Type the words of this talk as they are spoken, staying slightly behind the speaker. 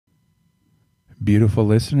Beautiful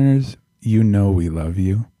listeners, you know we love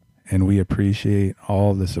you and we appreciate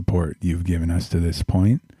all the support you've given us to this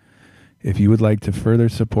point. If you would like to further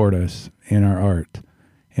support us in our art,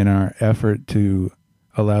 in our effort to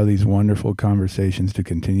allow these wonderful conversations to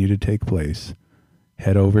continue to take place,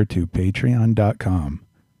 head over to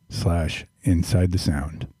patreon.com/inside the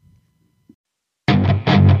sound.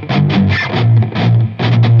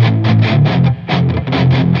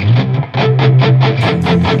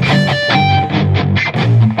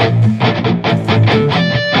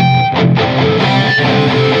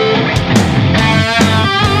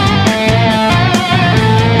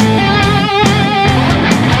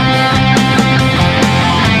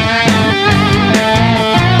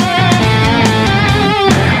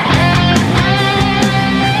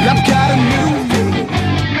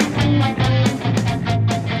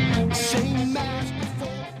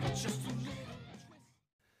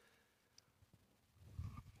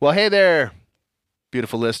 Well, hey there,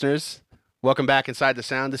 beautiful listeners. Welcome back Inside the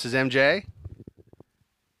Sound. This is MJ.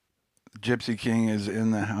 Gypsy King is in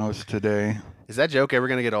the house today. Is that joke ever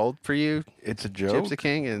going to get old for you? It's a joke. Gypsy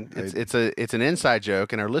King, and it's an inside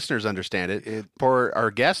joke, and our listeners understand it. For our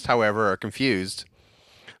guests, however, are confused.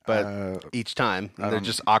 But each time they're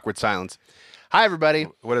just awkward silence. Hi, everybody.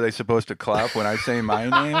 What are they supposed to clap when I say my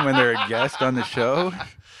name when they're a guest on the show?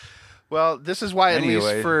 Well, this is why, at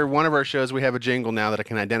least for one of our shows, we have a jingle now that I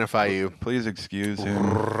can identify you. Please excuse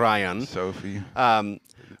him, Ryan. Sophie.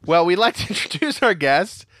 Well, we'd like to introduce our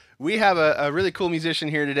guest. We have a really cool musician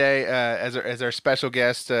here today as our special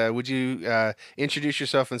guest. Would you introduce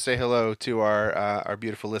yourself and say hello to our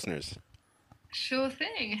beautiful listeners? Sure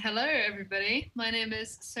thing. Hello, everybody. My name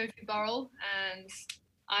is Sophie Burrell, and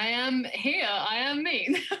I am here. I am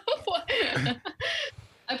me.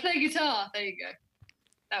 I play guitar. There you go.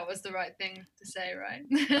 That was the right thing to say, right?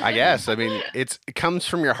 I guess. I mean, it comes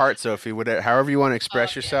from your heart, Sophie. However you want to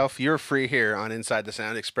express yourself, you're free here on Inside the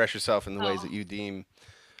Sound. Express yourself in the ways that you deem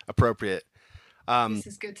appropriate. This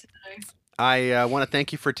is good to know. I want to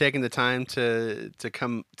thank you for taking the time to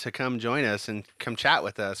come join us and come chat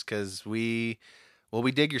with us because we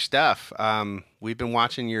dig your stuff. We've been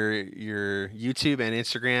watching your YouTube and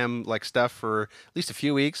Instagram stuff for at least a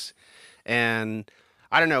few weeks, and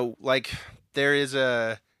I don't know, there is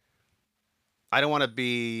I don't want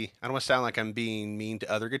to sound like I'm being mean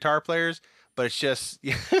to other guitar players, but it's just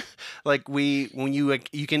you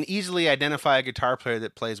can easily identify a guitar player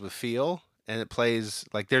that plays with feel and it plays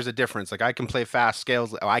there's a difference. I can play fast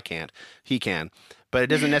scales. Oh, I can't. He can, but it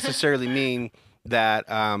doesn't necessarily mean that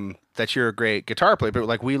that you're a great guitar player.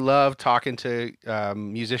 But we love talking to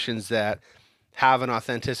musicians that have an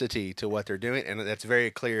authenticity to what they're doing, and that's very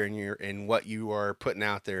clear in what you are putting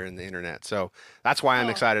out there in the internet. So that's why I'm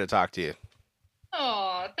excited to talk to you.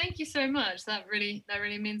 Oh, thank you so much. That really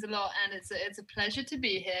means a lot, and it's a pleasure to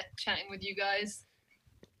be here chatting with you guys.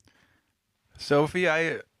 Sophie,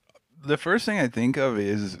 the first thing I think of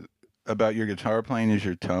is about your guitar playing is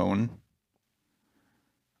your tone.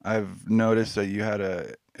 I've noticed that you had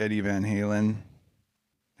a Eddie Van Halen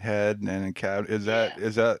head and a cab. Is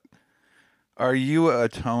that are you a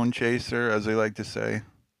tone chaser, as they like to say?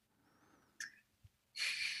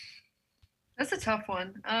 That's a tough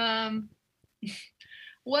one.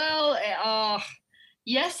 Well,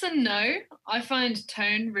 yes and no. I find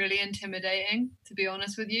tone really intimidating, to be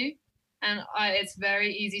honest with you, and it's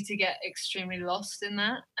very easy to get extremely lost in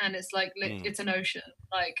that. And it's it's an ocean,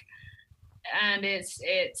 and it's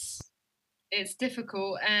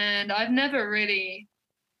difficult. And I've never really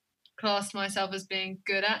classed myself as being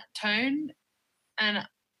good at tone. And I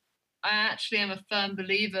actually am a firm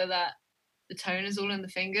believer that the tone is all in the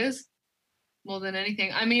fingers more than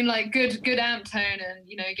anything. I mean, good amp tone and,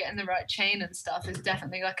 getting the right chain and stuff is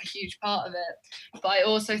definitely a huge part of it. But I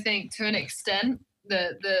also think to an extent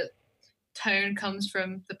the tone comes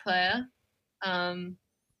from the player.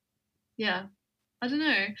 Yeah, I don't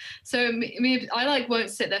know. So, I mean, I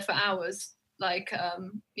won't sit there for hours,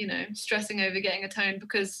 stressing over getting a tone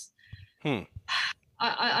because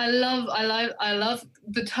I love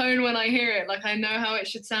the tone when I hear it. I know how it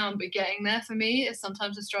should sound, but getting there for me is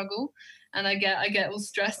sometimes a struggle, and I get all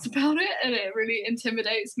stressed about it, and it really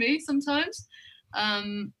intimidates me sometimes.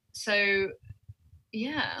 So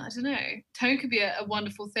yeah, I don't know. Tone could be a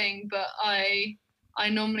wonderful thing, but I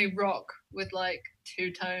normally rock with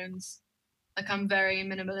two tones. I'm very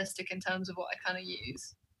minimalistic in terms of what I kind of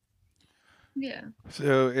use. Yeah.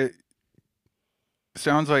 So it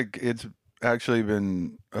sounds like it's actually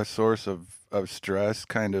been a source of stress,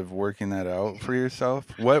 kind of working that out for yourself?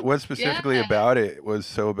 What specifically Yeah. about it was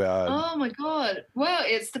so bad? Oh my God. Well,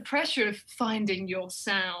 it's the pressure of finding your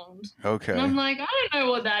sound. And Okay. I'm like, I don't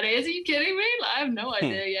know what that is. Are you kidding me? Like, I have no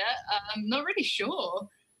idea yet. I'm not really sure.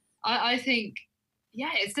 I think,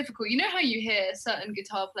 yeah, it's difficult. You know how you hear certain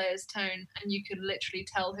guitar players' tone and you could literally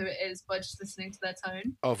tell who it is by just listening to their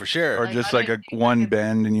tone? Oh, for sure. Or Like, just I like don't a think I one could-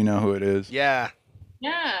 bend and you know who it is. Yeah.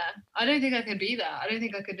 Yeah, I don't think I could be that. I don't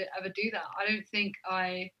think I could ever do that. I don't think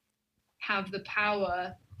I have the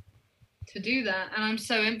power to do that. And I'm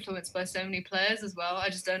so influenced by so many players as well. I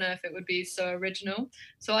just don't know if it would be so original.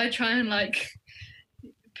 So I try and like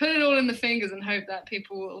put it all in the fingers and hope that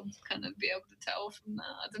people will kind of be able to tell from that.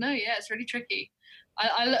 I don't know. Yeah, it's really tricky.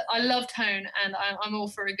 I love tone and I'm all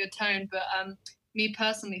for a good tone, but me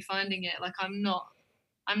personally finding it, like I'm not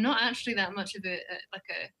actually that much of like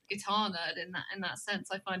a guitar nerd in that sense.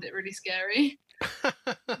 I find it really scary.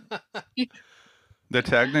 The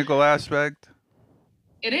technical aspect?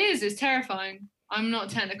 It's terrifying. I'm not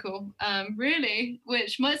technical, really,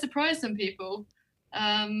 which might surprise some people.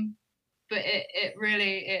 But it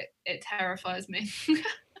really terrifies me.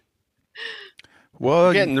 Well,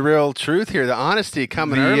 We're getting the real truth here, the honesty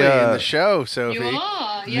coming early in the show, Sophie. You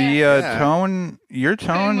are, the yeah. tone, your Putting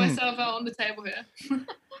tone, myself out on the table here.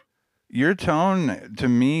 your tone to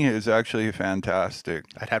me is actually fantastic.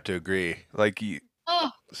 I'd have to agree. Like you,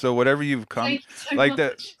 Oh, so whatever you've come, thank you so like much.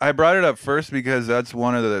 that. I brought it up first because that's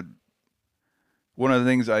one of the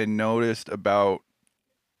things I noticed about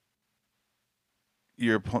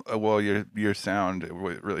your sound. It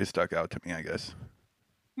really stuck out to me, I guess.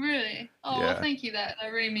 Really? Oh, Yeah. well, thank you. That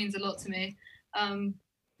really means a lot to me.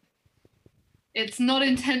 It's not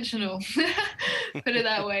intentional, put it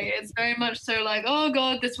that way. It's very much so like, oh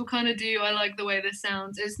God, this will kind of do. I like the way this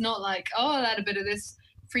sounds. It's not like, oh, I'll add a bit of this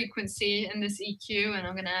frequency and this EQ and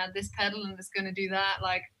I'm going to add this pedal and it's going to do that.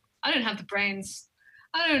 Like, I don't have the brains.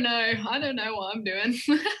 I don't know what I'm doing.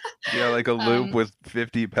 Yeah, like a loop with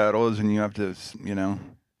 50 pedals and you have to,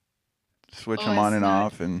 switch them on and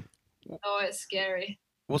off. And oh, it's scary.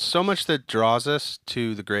 Well, so much that draws us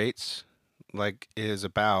to the greats, like, is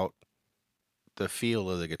about the feel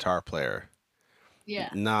of the guitar player, Yeah.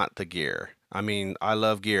 not the gear. I mean, I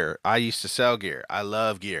love gear. I used to sell gear. I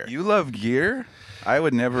love gear. You love gear? I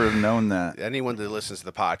would never have known that. Anyone that listens to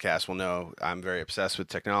the podcast will know I'm very obsessed with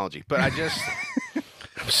technology. But I just,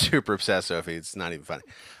 I'm super obsessed, Sophie. It's not even funny.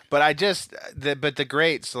 But but the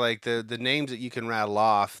greats, like the names that you can rattle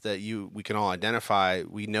off that we can all identify,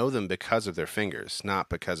 we know them because of their fingers, not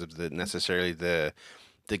because of necessarily the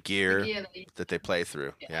gear that they play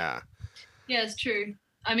through. Yeah. Yeah, it's true.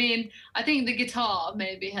 I mean, I think the guitar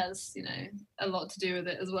maybe has, a lot to do with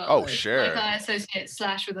it as well. Oh, sure. Like I associate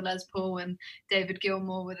Slash with a Les Paul and David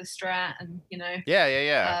Gilmour with a Strat, and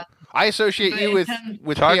Yeah. I associate you with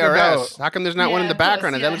Talk PRS. about- How come there's not one in the of course,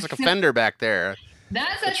 background? That looks like a Fender back there.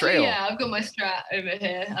 That's The actually, trail. I've got my Strat over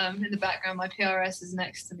here in the background. My PRS is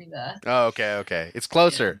next to me there. Oh, okay. It's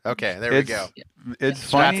closer. Okay, there we go. It's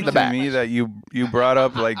Strap funny to the to back. me that you brought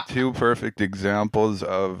up like two perfect examples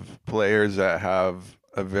of players that have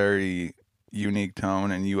a very unique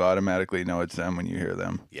tone, and you automatically know it's them when you hear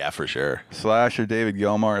them. Yeah, for sure. Slash or David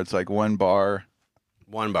Gilmour, it's like one bar,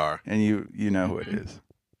 and you know who it is.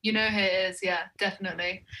 You know who it is, yeah,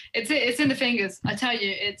 definitely. It's in the fingers. I tell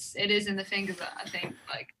you, it is in the fingers. I think,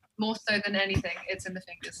 like, more so than anything, it's in the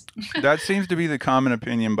fingers. That seems to be the common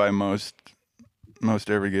opinion by most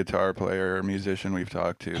every guitar player or musician we've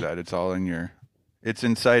talked to, that it's all it's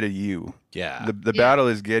inside of you. Yeah. The battle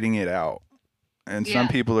is getting it out. And some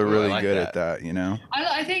people are really like good that. at that,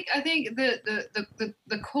 I think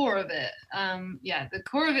the core of it, the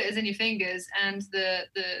core of it is in your fingers, and the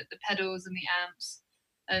pedals and the amps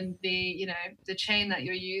and the chain that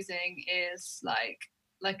you're using is like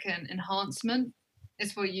an enhancement.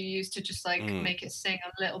 It's what you use to just like make it sing a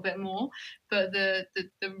little bit more. But the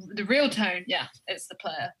real tone, it's the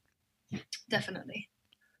player, definitely.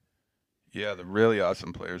 Yeah, the really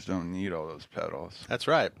awesome players don't need all those pedals. That's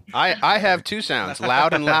right. I have two sounds,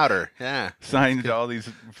 loud and louder. Yeah. Signed to all these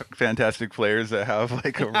fantastic players that have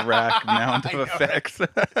like a rack mount of effects.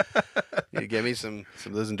 You give me some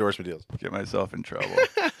of those endorsement deals. Get myself in trouble.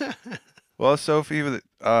 Well, Sophie, do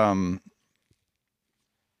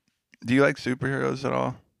you like superheroes at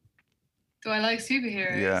all? Do I like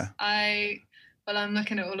superheroes? Yeah. I'm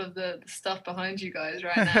looking at all of the stuff behind you guys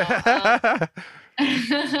right now.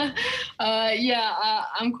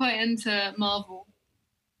 I'm quite into Marvel.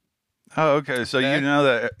 Oh, okay. So you know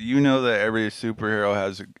that every superhero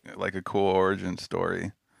has like a cool origin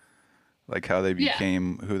story, like how they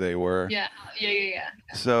became who they were. Yeah.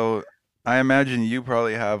 So I imagine you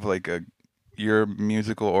probably have like your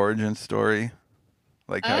musical origin story,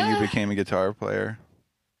 like how you Uh, became a guitar player.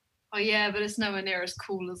 oh yeah, but it's nowhere near as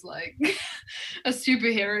cool as like a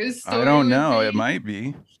superhero's I story don't would know. It be. might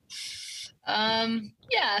be.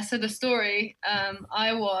 Yeah, so the story,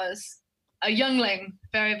 I was a youngling,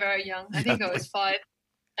 very, very young. I think I was 5,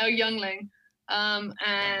 a youngling. God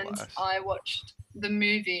And bless. I watched the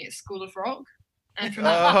movie School of Rock. And from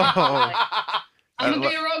that point, I was Oh, like, I'm I, gonna lo-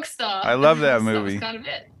 be a rock star. I And love that that was movie. kind of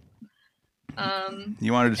it.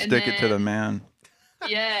 You wanted to And stick it to the then, man.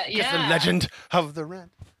 yeah, Because the yeah, legend of the Ren.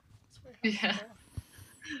 yeah,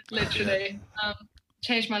 literally.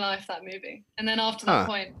 Changed my life, that movie. And then after that Huh.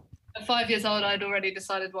 point, at 5 years old, I'd already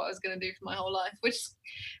decided what I was going to do for my whole life, which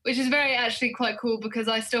is very actually quite cool because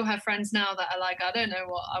I still have friends now that are like, I don't know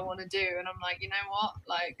what I want to do, and I'm like, you know what,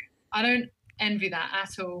 like I don't envy that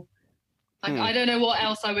at all. Like I don't know what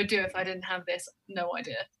else I would do if I didn't have this. No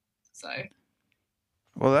idea. So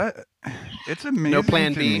Well, it's amazing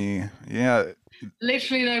plan to B? me. Yeah,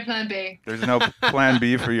 literally no plan B. there's no plan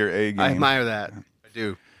B for your A game. I admire that. I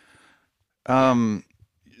do.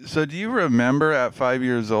 So do you remember at 5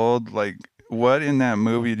 years old, like what in that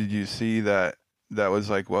movie did you see that was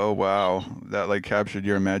like, whoa, wow, that like captured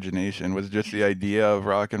your imagination? Was it just the idea of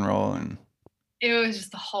rock and roll and It was just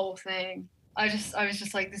the whole thing. I was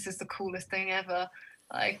just like, this is the coolest thing ever.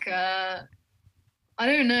 Like I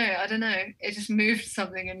don't know. It just moved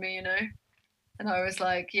something in me, And I was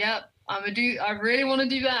like, yep, I really want to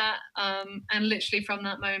do that. And literally from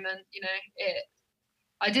that moment,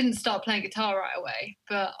 I didn't start playing guitar right away,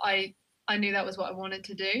 but I knew that was what I wanted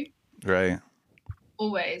to do. right?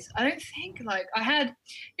 Always. I don't think like I had,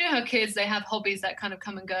 how kids, they have hobbies that kind of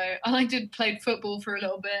come and go. I played football for a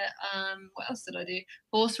little bit. What else did I do?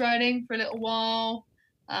 Horse riding for a little while.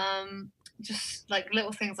 Just like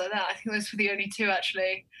little things like that. I think those were the only two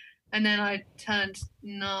actually. And then I turned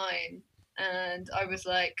 9 and I was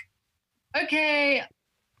like, okay,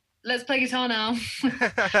 let's play guitar now. And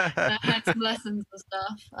I had some lessons and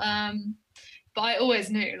stuff. But I always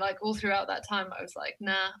knew, like all throughout that time, I was like,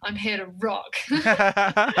 nah, I'm here to rock.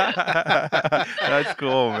 That's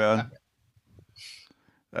cool, man.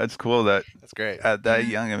 That's cool that That's great. at that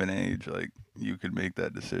young of an age, like you could make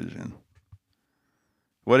that decision.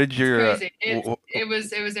 What did your Crazy. It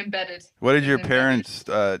was embedded. what did It your was embedded. parents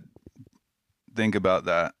think about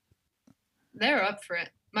that? They were up for it.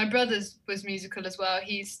 My brother's was musical as well.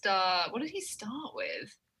 What did he start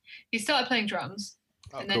with? He started playing drums,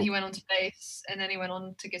 and then cool. he went on to bass, and then he went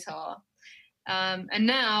on to guitar. And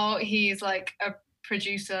now he's like a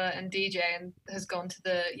producer and DJ and has gone to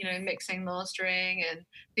the, mixing, mastering and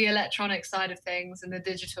the electronic side of things and the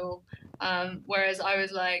digital. Whereas I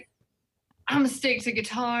was like, I'm gonna stick to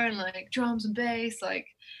guitar and like drums and bass. Like,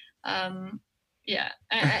 yeah,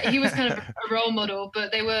 he was kind of a role model,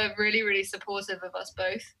 but they were really, really supportive of us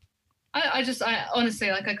both. I honestly,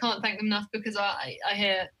 like, I can't thank them enough because I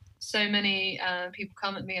hear so many people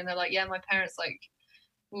come at me and they're like, yeah, my parents like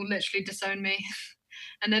will literally disown me.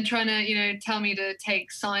 And then trying to, tell me to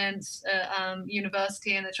take science at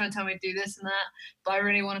university, and they're trying to tell me to do this and that, but I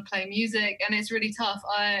really want to play music, and it's really tough.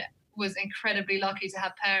 I was incredibly lucky to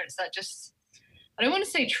have parents that just, I don't want to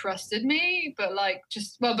say trusted me, but like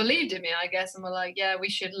just, well, believed in me, I guess, and were like, yeah, we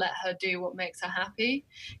should let her do what makes her happy.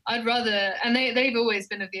 I'd rather, and they've always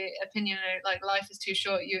been of the opinion, like life is too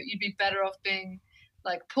short. You'd be better off being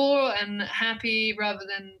like poor and happy rather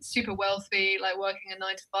than super wealthy, like working a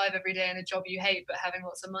 9 to 5 every day in a job you hate but having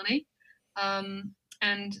lots of money.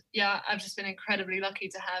 And yeah, I've just been incredibly lucky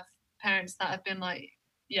to have parents that have been like,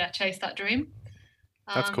 yeah, chase that dream.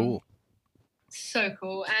 That's cool. So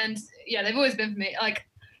cool. And yeah, they've always been for me. Like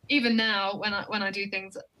even now when I do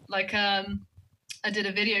things like I did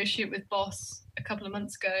a video shoot with Boss a couple of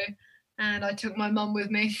months ago, and I took my mum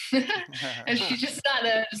with me, and she just sat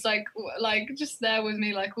there, just like just there with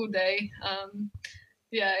me, like all day.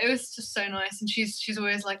 Yeah, it was just so nice. And she's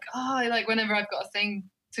always like, oh, like whenever I've got a thing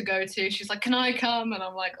to go to, she's like, can I come? And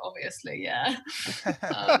I'm like, obviously, yeah.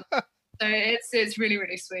 So it's really,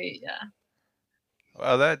 really sweet. Yeah.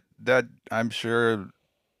 Well, that I'm sure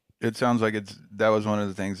it sounds like that was one of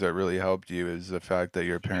the things that really helped you is the fact that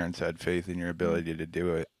your parents had faith in your ability to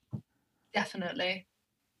do it. Definitely.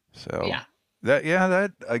 So yeah.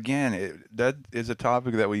 that again, that is a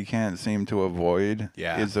topic that we can't seem to avoid.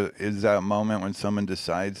 Yeah. Is that moment when someone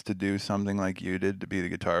decides to do something like you did to be the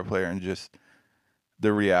guitar player and just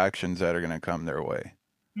the reactions that are going to come their way.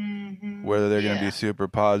 Mm-hmm. Whether they're going to be super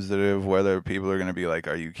positive, whether people are going to be like,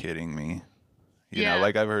 are you kidding me? You know,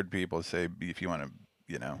 like I've heard people say, if you want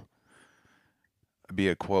to, be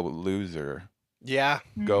a quote loser, Yeah.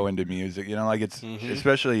 go into music. You know, like it's Mhm.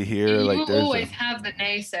 especially here. You Like will there's always have the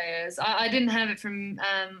naysayers. I didn't have it from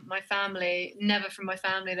my family, never from my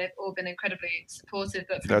family. They've all been incredibly supportive,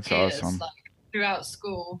 but from That's peers, awesome. like throughout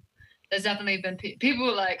school, there's definitely been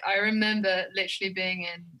people like, I remember literally being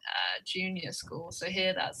in junior school. So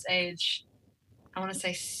here that's age, I want to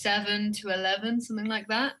say 7 to 11, something like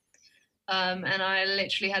that. And I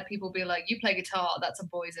literally had people be like, "You play guitar? That's a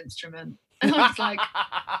boy's instrument." And I was like,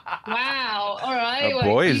 "Wow, all right, A like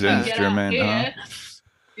boy's you can get out instrument, huh? here."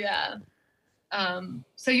 Yeah.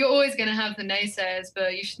 So you're always going to have the naysayers,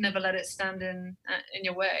 but you should never let it stand in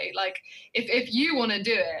your way. Like if you want to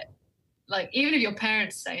do it, like even if your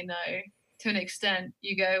parents say no, to an extent,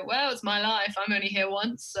 you go, "Well, it's my life. I'm only here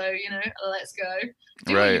once, so let's go.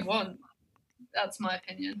 Do what Right. you want." That's my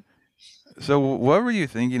opinion. So what were you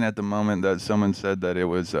thinking at the moment that someone said that it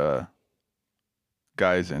was a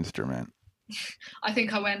guy's instrument? I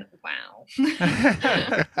think I went, "Wow."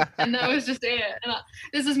 And that was just it. And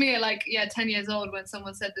this is me at 10 years old when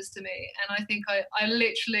someone said this to me. And I think I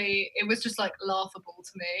literally, it was just like laughable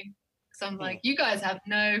to me. So I'm like, you guys have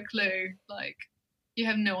no clue. Like, you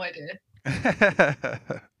have no idea.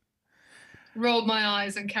 Rolled my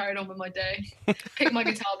eyes and carried on with my day. Picked my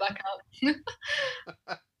guitar back up.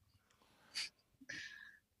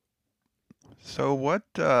 So what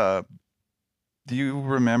do you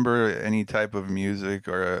remember any type of music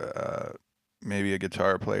or maybe a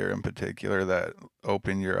guitar player in particular that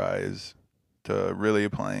opened your eyes to really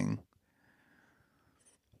playing?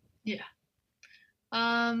 Yeah.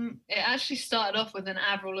 It actually started off with an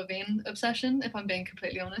Avril Lavigne obsession, if I'm being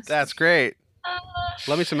completely honest. That's great.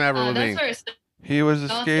 Love me some Avril Lavigne. That's where it started. He was a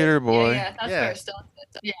skater boy. Yeah, that's where it started.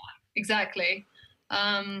 Yeah, exactly.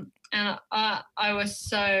 And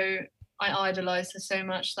I idolized her so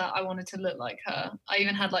much that I wanted to look like her. I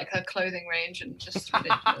even had like her clothing range and just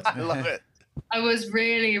ridiculous. I love it. I was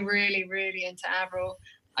really, really, really into Avril.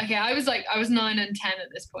 Okay, I was 9 and 10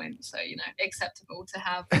 at this point, so acceptable to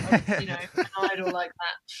have an idol like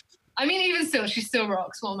that. I mean, even still, she still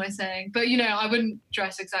rocks. What am I saying? But I wouldn't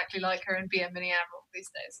dress exactly like her and be a mini Avril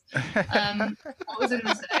these days. What was I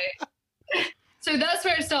going to say? So that's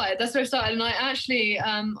where it started. And I actually,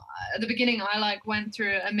 at the beginning, I went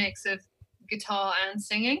through a mix of guitar and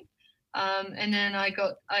singing, and then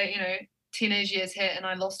teenage years hit, and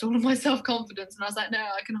I lost all of my self-confidence, and I was like, no,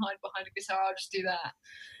 I can hide behind a guitar. I'll just do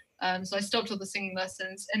that. So I stopped all the singing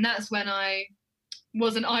lessons, and that's when I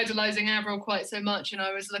wasn't idolizing Avril quite so much, and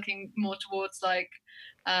I was looking more towards I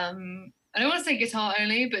don't want to say guitar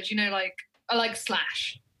only, but I like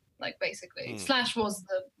Slash, basically. Slash was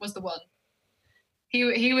the one.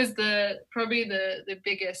 He was probably the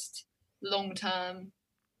biggest long-term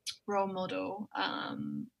role model.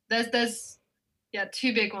 There's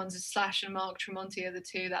two big ones is Slash and Mark Tremonti are the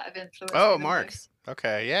two that have influenced me the Mark. most.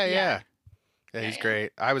 Okay, yeah, he's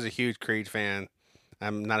great. I was a huge Creed fan.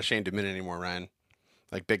 I'm not ashamed to admit it anymore, Ryan.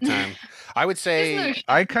 Like big time. I would say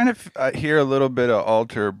I kind of hear a little bit of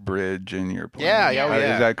Alter Bridge in your playing. Yeah.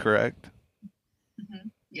 Is that correct? Mm-hmm.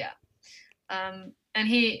 Yeah. And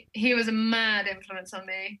he was a mad influence on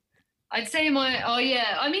me. I'd say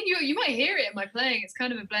I mean, you might hear it in my playing. It's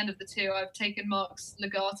kind of a blend of the two. I've taken Mark's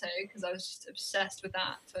legato because I was just obsessed with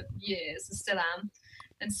that for years and still am.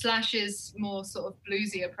 And Slash's more sort of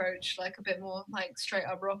bluesy approach, like a bit more like straight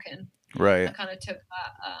up rocking. Right. I kind of took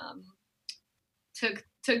that,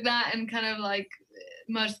 took that and kind of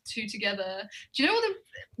merged the two together. Do you know what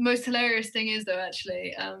the most hilarious thing is though?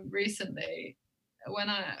 Actually, recently, when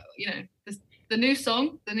the new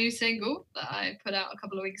song, the new single that I put out a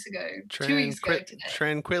couple of weeks ago, 2 weeks ago today.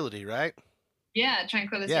 Tranquility, right? Yeah,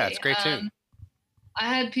 Tranquility. Yeah, it's a great tune. I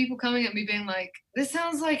had people coming at me being like, "This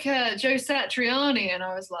sounds like Joe Satriani," and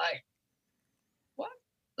I was like, "What?"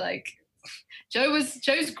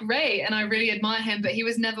 Joe's great, and I really admire him, but he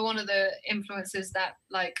was never one of the influences that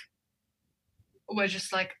were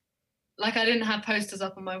just like I didn't have posters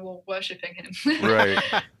up on my wall worshipping him. Right.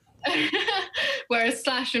 Whereas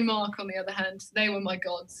Slash and Mark, on the other hand, they were my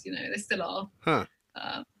gods. They still are. Huh.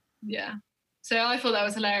 Yeah. So I thought that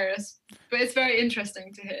was hilarious, but it's very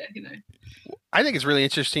interesting to hear. I think it's really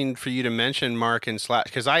interesting for you to mention Mark and Slash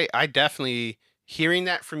because I definitely hearing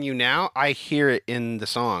that from you now. I hear it in the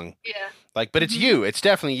song. Yeah. But it's you. It's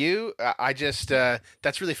definitely you. I just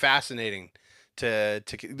that's really fascinating.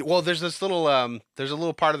 Well, there's this little there's a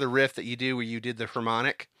little part of the riff that you do where you did the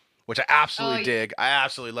harmonic, which I absolutely dig. I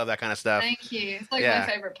absolutely love that kind of stuff. Thank you. It's my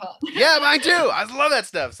favorite part. Yeah, mine too. I love that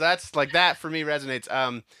stuff. So that's that for me resonates.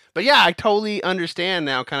 But yeah, I totally understand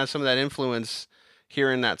now kind of some of that influence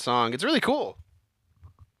hearing that song. It's really cool.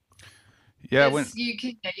 Yeah, you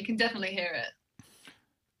can definitely hear it.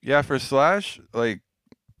 Yeah, for Slash, like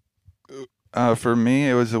for me,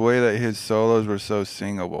 it was the way that his solos were so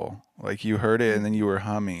singable. Like you heard it and then you were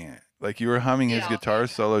humming it. Like you were humming his Yeah, guitar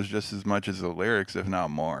solos just as much as the lyrics, if not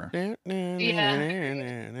more. yeah.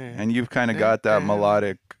 And you've kind of got that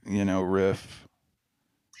melodic, riff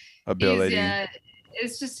He's ability. yeah.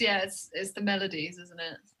 It's just it's the melodies, isn't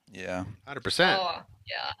it? Yeah. 100%. Oh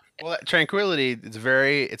yeah. Well, Tranquility, it's a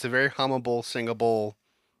very hummable, singable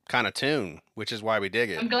kind of tune, which is why we dig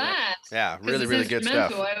it. I'm glad Yeah, because really, it's really good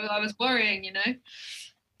instrumental. stuff. I was worrying, you know.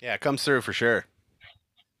 Yeah, it comes through for sure.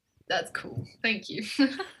 That's cool. Thank you.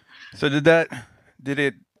 So did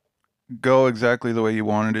it go exactly the way you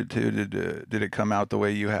wanted it to? Did it come out the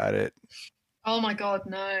way you had it? Oh my God,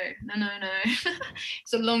 no.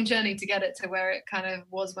 It's a long journey to get it to where it kind of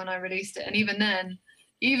was when I released it. And even then,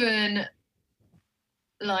 even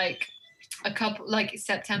like a couple, like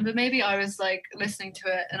September maybe, I was like listening to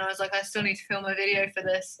it and I was like, I still need to film a video for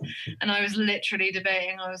this. And I was literally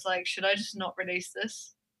debating, I was like, should I just not release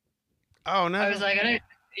this? Oh no. I was like, I don't,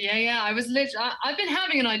 yeah. I was literally, I've been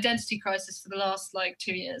having an identity crisis for the last like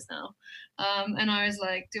 2 years now. And I was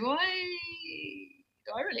like, do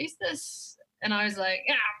I release this? And I was like,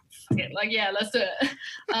 yeah, fuck it. Like, yeah, let's do it.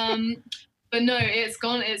 But no,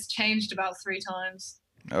 it's changed about 3 times.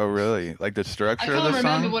 Oh, really? Like the I structure of can't the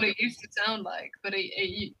remember song? what it used to sound like, but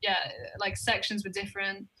yeah, like sections were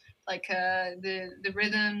different. Like the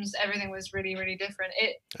rhythms, everything was really, really different.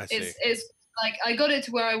 I see. It's like I got it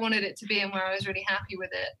to where I wanted it to be and where I was really happy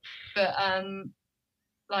with it. But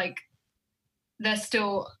like there's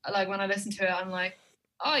still like when I listen to it, I'm like,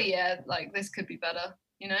 oh yeah, like this could be better,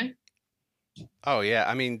 you know? Oh yeah,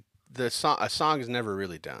 I mean a song is never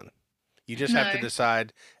really done. You just have to No.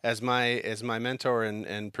 decide, as my mentor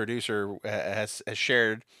and producer has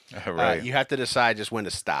shared. Right. You have to decide just when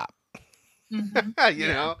to stop. Hmm. you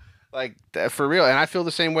Yeah. know, like for real. And I feel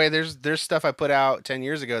the same way. There's stuff I put out 10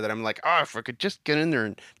 years ago that I'm like, oh, if I could just get in there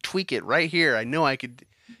and tweak it right here, I know I could.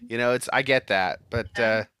 It's I get that, but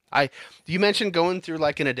Yeah. I you mentioned going through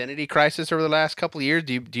like an identity crisis over the last couple of years.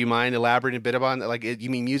 Do you mind elaborating a bit about that? Like, you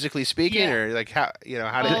mean musically speaking, Yeah. or like Oh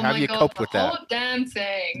how do my you God, cope the with that? whole damn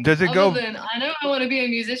thing. Does it Other go than I know I want to be a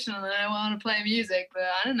musician and I want to play music, but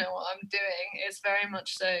I don't know what I'm doing. It's very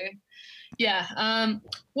much so. Yeah.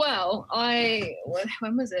 Well,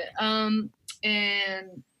 when was it?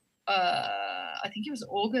 In I think it was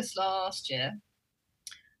August last year.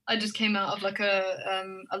 I just came out of like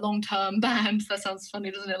a long term band. That sounds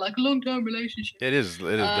funny, doesn't it? Like a long term relationship. It is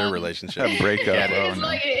their Um, relationship. a breakup? Get it. Oh no.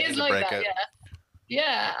 it It is is a like that. breakup.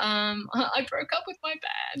 Yeah. Yeah. I broke up with my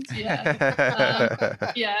band. Yeah.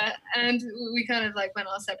 Um, yeah, and we kind of like went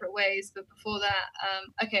our separate ways. But before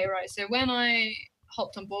that, okay, right. So when I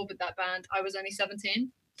hopped on board with that band, I was only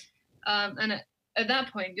 17, and at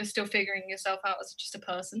that point, you're still figuring yourself out as just a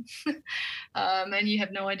person, and you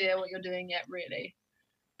have no idea what you're doing yet, really.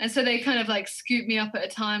 And so they kind of like scooped me up at a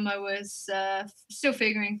time I was still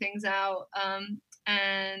figuring things out,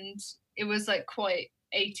 and it was like quite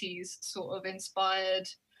 80s sort of inspired,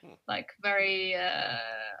 like very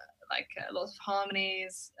like lots of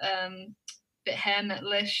harmonies, bit hair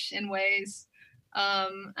metalish in ways,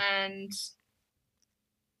 and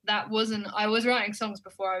that wasn't I was writing songs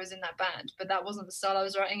before I was in that band, but that wasn't the style I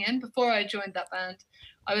was writing in. Before I joined that band,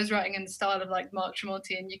 I was writing in the style of like Mark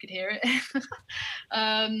Tremonti, and you could hear it.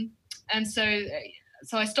 And so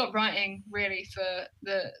I stopped writing really for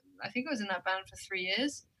I think I was in that band for 3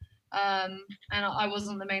 years. And I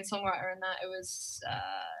wasn't the main songwriter in that. It was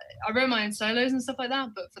I wrote my own solos and stuff like that,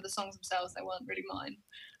 but for the songs themselves, they weren't really mine.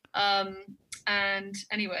 And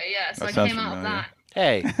anyway, yeah, so That I sounds came out of familiar. that.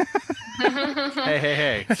 Hey,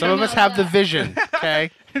 hey. Some Came of us out have the that. vision. Okay.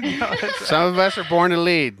 Some of us are born to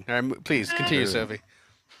lead. All right, please continue, Sophie.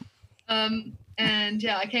 And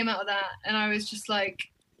yeah, I came out of that, and I was just like,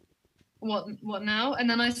 what now? And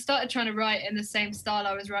then I started trying to write in the same style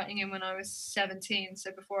I was writing in when I was 17.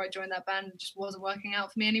 So before I joined that band, it just wasn't working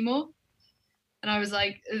out for me anymore. And I was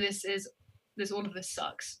like, all of this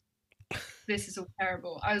sucks. This is all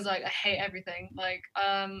terrible. I was like, I hate everything. Like,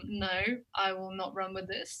 no, I will not run with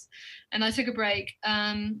this. And I took a break.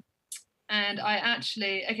 And I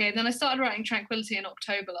actually, okay, then I started writing Tranquility in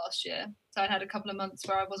October last year. So I'd had a couple of months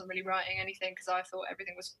where I wasn't really writing anything because I thought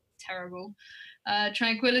everything was terrible.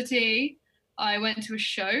 Tranquility, I went to a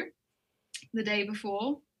show the day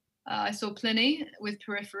before. I saw Pliny with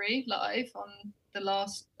Periphery live on the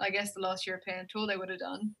last European tour they would have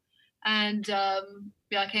done. And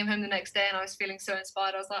yeah, I came home the next day and I was feeling so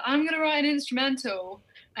inspired. I was like, I'm going to write an instrumental.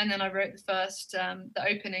 And then I wrote the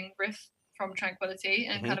opening riff from Tranquility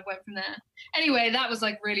and Mm-hmm. kind of went from there. Anyway, that was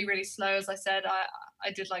like really, really slow. As I said,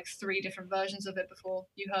 I did like 3 different versions of it before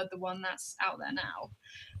you heard the one that's out there now.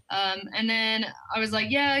 And then I was like,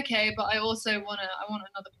 yeah, okay, but I also I want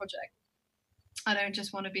another project. I don't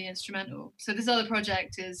just want to be instrumental. So this other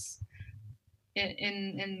project is on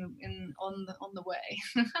the way.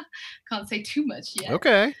 Can't say too much yet.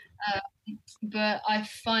 Okay. But I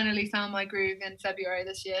finally found my groove in February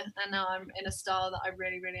this year, and now I'm in a style that I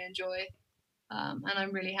really, really enjoy. And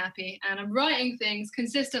I'm really happy, and I'm writing things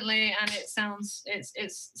consistently, and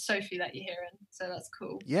it's Sophie that you're hearing, so that's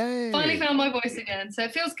cool. Yay. Finally found my voice again, so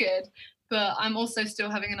it feels good, but I'm also still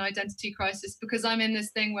having an identity crisis because I'm in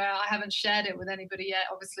this thing where I haven't shared it with anybody yet.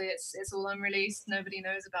 Obviously it's all unreleased, nobody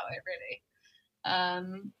knows about it really,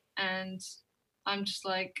 and I'm just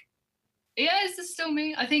like, yeah, is this still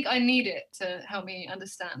me? I think I need it to help me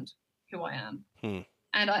understand who I am, and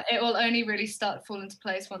it will only really start to fall into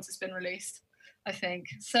place once it's been released, I think.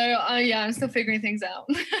 So yeah, I'm still figuring things out.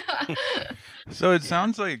 So it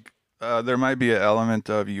sounds like there might be an element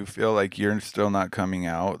of you feel like you're still not coming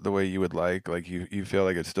out the way you would like you feel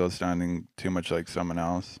like it's still sounding too much like someone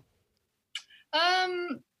else.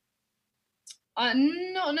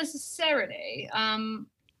 Not necessarily.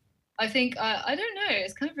 I think I don't know.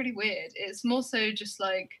 It's kind of really weird. It's more so just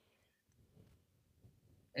like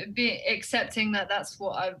accepting that that's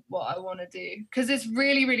what I want to do, because it's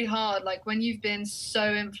really, really hard. Like when you've been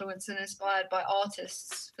so influenced and inspired by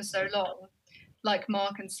artists for so long, like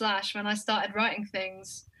Mark and Slash. When I started writing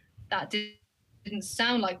things that didn't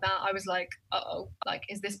sound like that, I was like, uh-oh, like,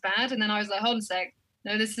 is this bad? And then I was like, hold on a sec.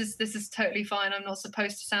 No, this is totally fine. I'm not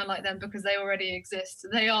supposed to sound like them because they already exist.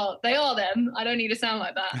 They are them. I don't need to sound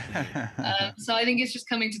like that. So I think it's just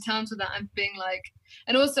coming to terms with that and being like,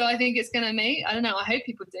 and also I think it's going to make, I don't know, I hope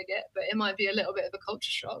people dig it, but it might be a little bit of a culture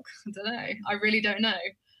shock. I don't know. I really don't know.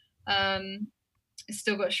 It's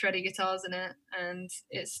still got shreddy guitars in it and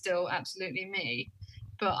it's still absolutely me.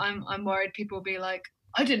 But I'm worried people will be like,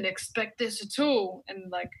 I didn't expect this at all,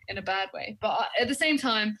 and like in a bad way. But at the same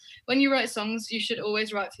time, when you write songs, you should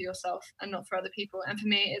always write for yourself and not for other people. And for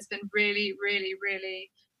me, it's been really, really,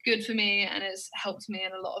 really good for me, and it's helped me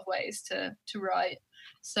in a lot of ways to write.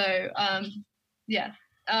 So yeah,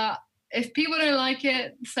 if people don't like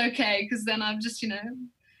it, it's okay, because then I've just,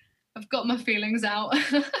 I've got my feelings out,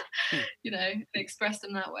 and expressed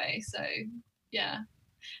them that way. So yeah,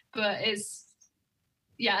 but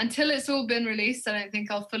yeah, until it's all been released, I don't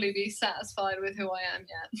think I'll fully be satisfied with who I am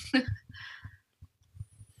yet.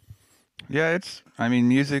 Yeah,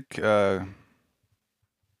 music can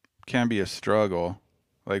be a struggle.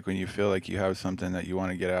 Like when you feel like you have something that you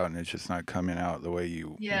want to get out and it's just not coming out the way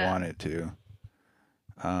you want it to.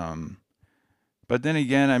 But then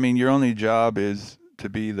again, your only job is to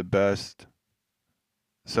be the best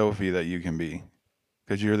Sophie that you can be.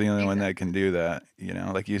 Because you're the only one that can do that,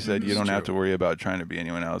 Like you said, you don't have to worry about trying to be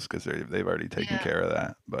anyone else because they've already taken care of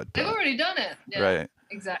that. But they've already done it. Yeah, right.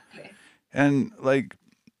 Exactly. And like,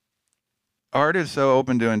 art is so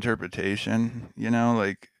open to interpretation,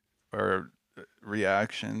 or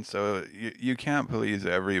reaction. So you can't please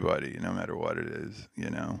everybody, no matter what it is,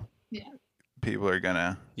 Yeah. People are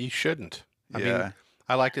gonna. You shouldn't. Yeah. I mean,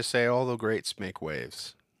 I like to say all the greats make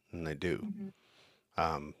waves, and they do.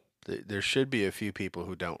 Mm-hmm. There should be a few people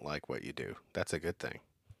who don't like what you do. That's a good thing.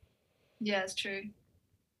 Yeah, it's true.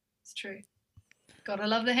 It's true. Gotta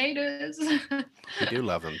love the haters. We do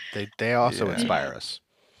love them. They also inspire us.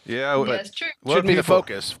 Yeah, but it's true. Shouldn't be the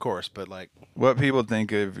focus, of course, but like what people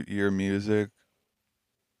think of your music,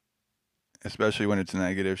 especially when it's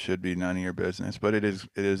negative, should be none of your business. But it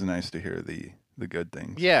is nice to hear the good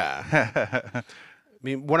things. Yeah. I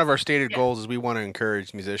mean, one of our stated goals is we want to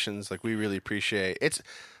encourage musicians. Like, we really appreciate it's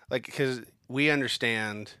like, because we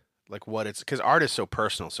understand like what it's, because art is so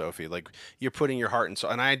personal, Sophie. Like, you're putting your heart and soul,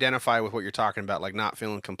 and I identify with what you're talking about, like not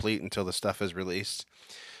feeling complete until the stuff is released.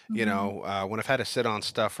 Mm-hmm. When I've had to sit on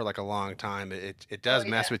stuff for like a long time, it does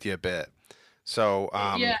mess with you a bit. So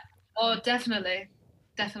definitely.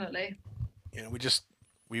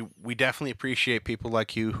 We definitely appreciate people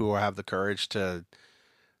like you who have the courage to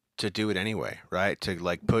do it anyway, right? To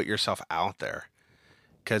like put yourself out there,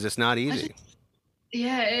 because it's not easy.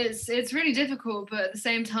 It's really difficult, but at the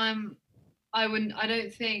same time, I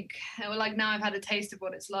don't think, like, now I've had a taste of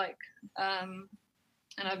what it's like, and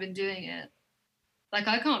I've been doing it. Like,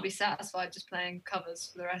 I can't be satisfied just playing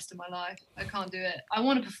covers for the rest of my life. I can't do it. I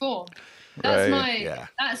want to perform. That's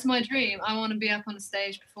my dream. I want to be up on the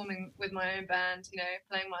stage performing with my own band,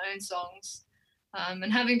 playing my own songs,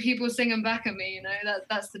 and having people sing them back at me.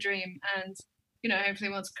 That's the dream. And hopefully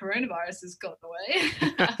once coronavirus has gotten away,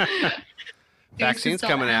 vaccine's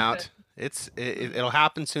coming out. It'll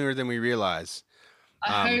happen sooner than we realize.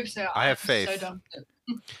 I hope so. I have I'm faith. so done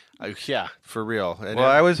with it. Yeah, for real. And Well,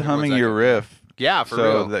 I was everyone's humming like, your riff. Yeah, for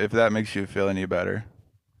so real. If that makes you feel any better.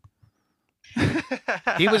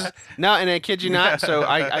 He was no, and I kid you not. So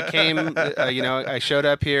I came, I showed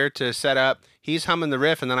up here to set up. He's humming the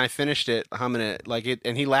riff, and then I finished it humming it like it,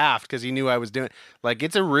 and he laughed because he knew I was doing. Like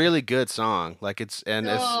it's a really good song. Like it's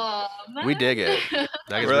we dig it.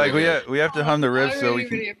 Like, We're like we have to hum the riff so we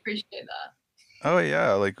can. Really appreciate that. Oh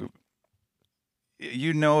yeah, like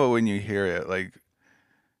you know it when you hear it. Like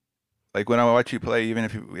when I watch you play, even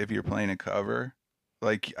if you're playing a cover.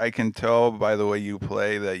 Like I can tell by the way you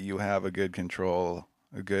play that you have a good control,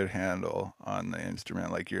 a good handle on the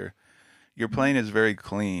instrument. Like your playing is very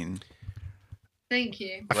clean. Thank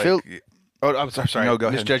you. I feel. Oh, I'm sorry. No, go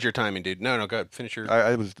ahead. Misjudge your timing, dude. No, go ahead. Finish your.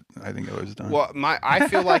 I think I was done. Well, I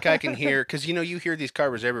feel like I can hear because you hear these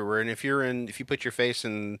covers everywhere, and if you put your face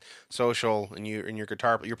in social and you in your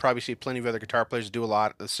guitar, you'll probably see plenty of other guitar players do a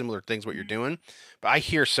lot of similar things what you're doing. But I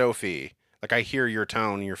hear Sophie, like I hear your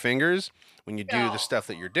tone in your fingers when you do the stuff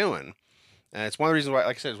that you're doing. And it's one of the reasons why,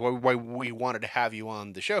 like I said, is why we wanted to have you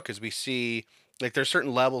on the show, because we see like there's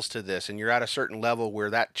certain levels to this, and you're at a certain level where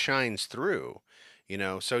that shines through,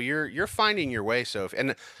 So you're finding your way, Sophie.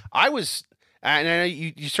 And I know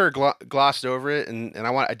you sort of glossed over it, and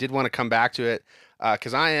I did want to come back to it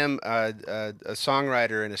because I am a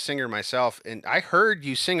songwriter and a singer myself, and I heard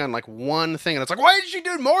you sing on like one thing, and it's like, why did you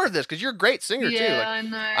do more of this? Because you're a great singer too. Like, I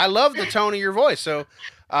know. I love the tone of your voice. So.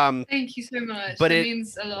 Thank you so much. But it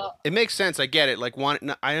means a lot. It makes sense. I get it. Like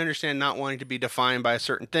I understand not wanting to be defined by a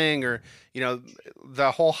certain thing, or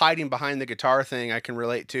the whole hiding behind the guitar thing. I can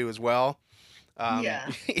relate to as well. Yeah.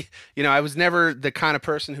 I was never the kind of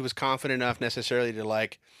person who was confident enough necessarily to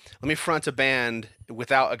like, let me front a band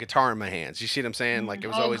without a guitar in my hands. You see what I'm saying? Like it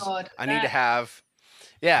was always, I need to have.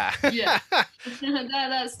 Yeah. Yeah.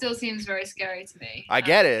 that still seems very scary to me. I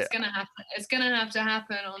get it. It's gonna have to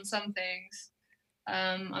happen on some things.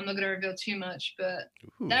 I'm not going to reveal too much, but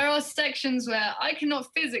there are sections where I cannot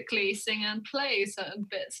physically sing and play certain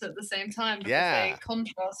bits at the same time because they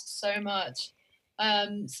contrast so much.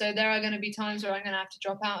 So there are going to be times where I'm going to have to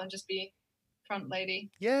drop out and just be front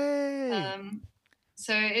lady. Yay!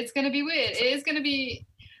 So it's going to be weird. It is going to be.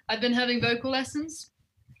 I've been having vocal lessons.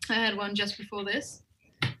 I had one just before this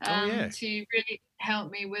to really help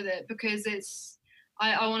me with it because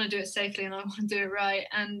I want to do it safely and I want to do it right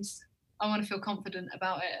and. I want to feel confident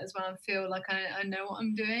about it as well and feel like I know what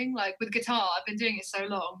I'm doing. Like with guitar, I've been doing it so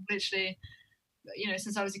long, literally,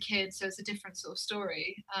 since I was a kid. So it's a different sort of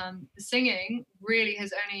story. The singing really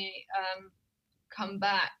has only come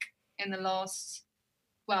back in the last,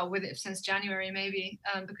 with it since January maybe,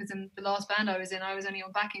 because in the last band I was in, I was only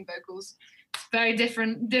on backing vocals. It's a very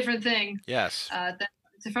different thing. Yes.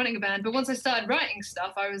 To fronting a band. But once I started writing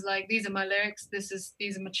stuff, I was like, these are my lyrics. These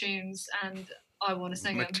are my tunes, and I want to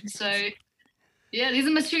sing them. So, yeah, these are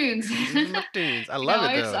my tunes. I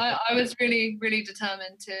love it though. I was really, really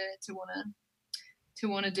determined to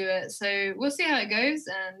want to do it. So we'll see how it goes,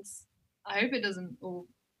 and I hope it doesn't all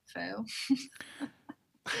fail.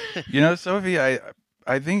 Sophie,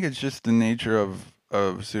 I think it's just the nature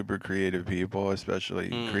of super creative people, especially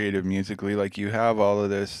creative musically. Like you have all of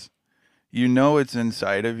this, it's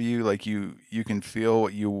inside of you. Like you can feel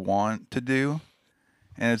what you want to do.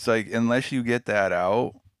 And it's like, unless you get that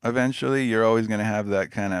out, eventually you're always going to have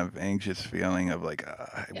that kind of anxious feeling of like,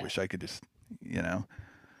 I wish I could just,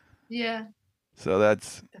 Yeah. So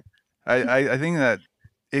that's, I think that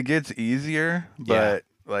it gets easier, but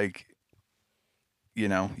like, you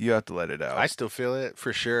have to let it out. I still feel it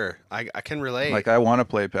for sure. I can relate. Like I want to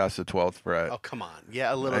play past the 12th fret. Oh, come on.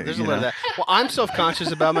 Yeah, a little. There's a little of that. Well, I'm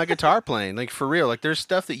self-conscious about my guitar playing. Like for real. Like there's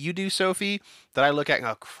stuff that you do, Sophie, that I look at and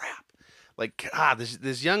go, crap. Like,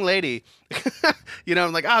 this young lady,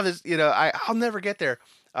 I'm like, I'll never get there.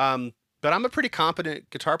 But I'm a pretty competent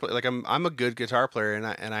guitar player. Like I'm a good guitar player,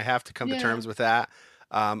 and I have to come to terms with that.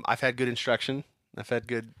 I've had good instruction. I've had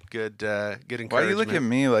good encouragement. Why do you look at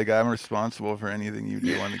me like I'm responsible for anything you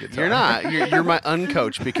do on the guitar? You're not. You're my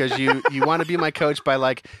uncoach because you want to be my coach by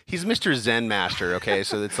like he's Mr. Zen master. Okay,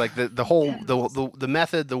 so it's like the whole the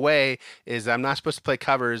method, the way is I'm not supposed to play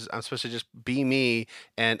covers. I'm supposed to just be me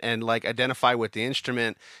and like identify with the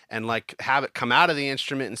instrument and like have it come out of the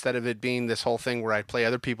instrument instead of it being this whole thing where I play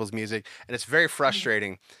other people's music, and it's very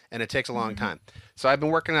frustrating and it takes a long time. So I've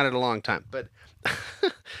been working on it a long time, but.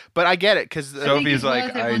 But I get it because Sophie's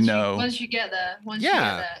like, I know. Once you get there,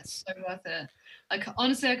 it's so worth it. Like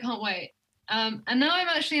honestly, I can't wait. And now I'm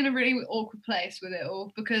actually in a really awkward place with it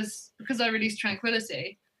all because I released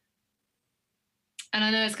Tranquility. And I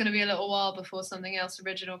know it's going to be a little while before something else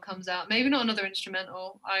original comes out. Maybe not another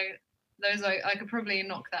instrumental. I could probably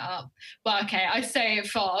knock that up. But okay, I say it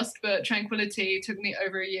fast, but Tranquility took me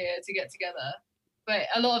over a year to get together. But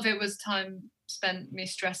a lot of it was time spent me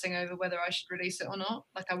stressing over whether I should release it or not.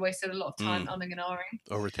 Like I wasted a lot of time umming and ahhing.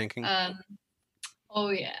 Overthinking. Oh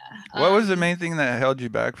yeah. What was the main thing that held you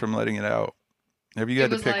back from letting it out? Have you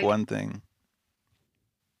had to pick one thing?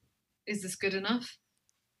 Is this good enough?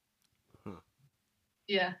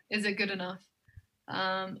 Yeah, is it good enough?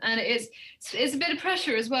 And it's a bit of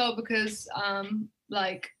pressure as well because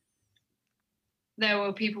like there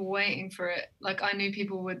were people waiting for it. Like I knew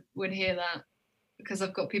people would hear that because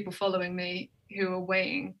I've got people following me who are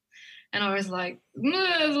waiting, and I was like,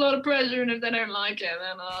 there's a lot of pressure, and if they don't like it,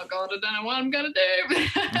 then oh god, I don't know what I'm gonna do.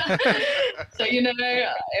 So you know,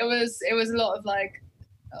 it was a lot of like,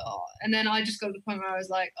 oh, and then I just got to the point where I was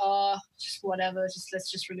like, oh, just whatever,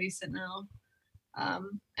 let's just release it now.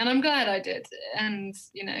 And I'm glad I did, and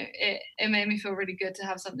you know, it made me feel really good to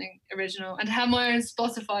have something original and to have my own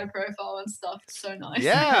Spotify profile and stuff. It's so nice.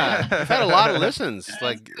 Yeah, I've had a lot of listens.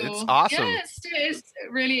 Like cool. It's awesome. Yeah, it's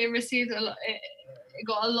really, it received a lot. It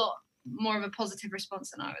got a lot more of a positive response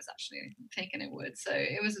than I was actually thinking it would. So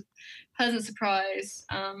it was a pleasant surprise.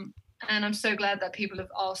 And I'm so glad that people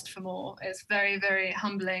have asked for more. It's very, very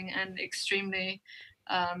humbling and extremely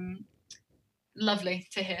lovely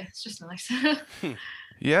to hear. It's just nice.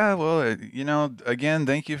 Yeah, well, you know, again,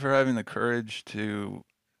 thank you for having the courage to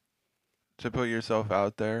put yourself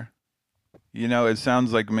out there. You know, it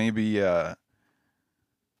sounds like maybe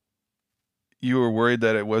you were worried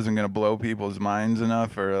that it wasn't going to blow people's minds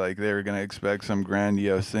enough, or like they were going to expect some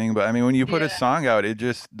grandiose thing. But I mean, when you put a song out,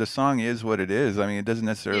 the song is what it is. I mean, it doesn't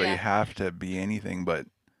necessarily have to be anything but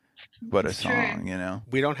a song, you know?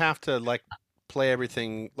 We don't have to like play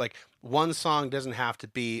everything. Like one song doesn't have to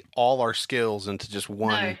be all our skills into just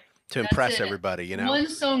one to impress everybody, you know? One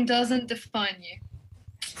song doesn't define you.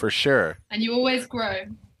 For sure. And you always grow.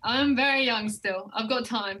 I'm very young still. I've got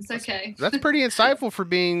time. It's okay. That's pretty insightful for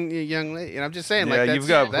being a young lady. And I'm just saying, like, you've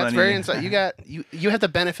got plenty. That's very insightful. You have the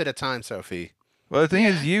benefit of time, Sophie. Well, the thing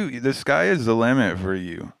is, the sky is the limit for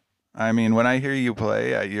you. I mean, when I hear you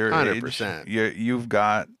play at your 100%. age, you've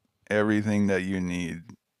got everything that you need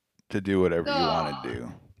to do whatever you want to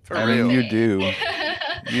do. For real. Mean, you do.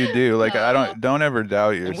 You do. Like, don't ever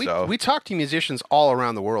doubt yourself. We talk to musicians all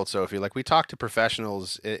around the world, Sophie. Like, we talk to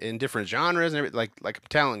professionals in different genres and everything. Like I'm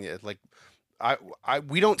telling you, like,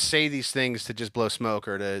 we don't say these things to just blow smoke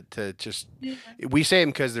or to just. We say them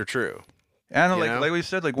because they're true. And like we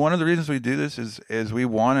said, like one of the reasons we do this is we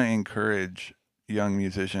want to encourage young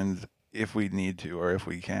musicians if we need to or if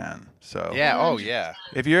we can. So yeah. Oh yeah.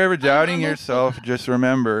 If you're ever doubting yourself, just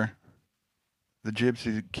remember the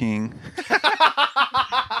Gypsy King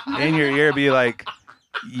in your ear. Be like,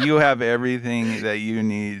 you have everything that you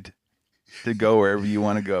need to go wherever you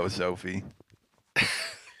want to go, Sophie.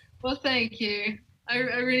 Well, thank you. I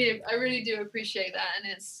really do appreciate that,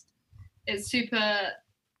 and it's super.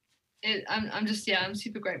 I'm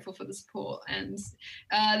super grateful for the support, and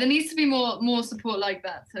there needs to be more support like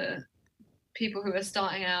that to people who are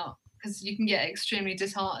starting out, because you can get extremely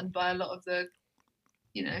disheartened by a lot of the,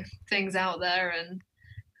 you know, things out there and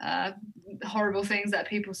horrible things that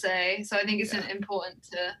people say. So I think it's important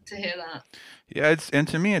to hear that. Yeah, and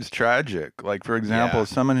to me it's tragic. Like, for example,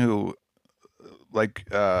 someone who like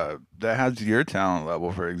that has your talent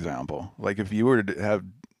level, for example. Like, if you would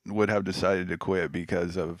have decided to quit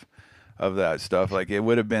because of that stuff, like, it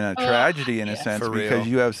would have been a tragedy in a sense, because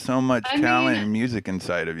you have so much talent and music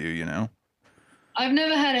inside of you, you know? I've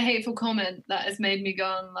never had a hateful comment that has made me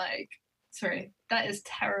gone like, sorry, that is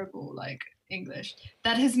terrible, like, English.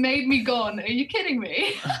 That has made me gone, are you kidding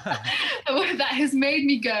me? That has made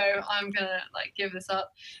me go, I'm gonna, like, give this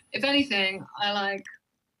up. If anything, I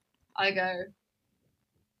get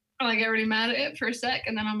really mad at it for a sec,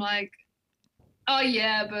 and then I'm like, oh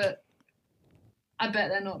yeah, but I bet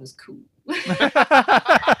they're not as cool. Not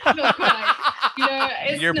quite. You know,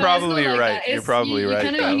 you're probably right. You're probably right.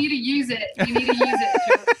 You need to use it.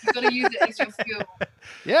 You've got to use it as your fuel.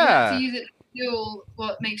 Yeah. You have to use it to fuel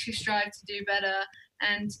what makes you strive to do better.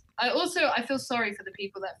 And I feel sorry for the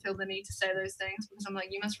people that feel the need to say those things, because I'm like,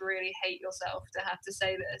 you must really hate yourself to have to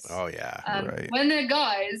say this. Oh yeah. Right. When they're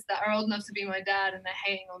guys that are old enough to be my dad and they're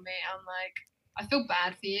hating on me, I'm like, I feel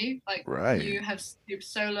bad for you. Like, you have stooped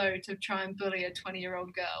so low to try and bully a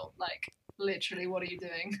 20-year-old girl. Like, literally, what are you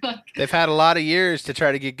doing? They've had a lot of years to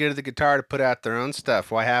try to get good at the guitar to put out their own stuff.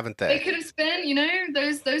 Why haven't they? They could have spent, you know,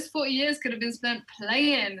 those 40 years could have been spent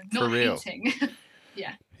playing, not hating.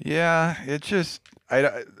 Yeah. Yeah, it's just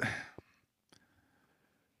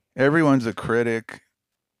everyone's a critic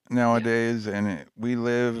nowadays, and we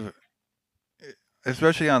live,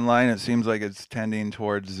 especially online. It seems like it's tending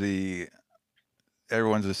towards the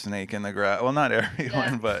everyone's a snake in the grass. Well, not Yeah.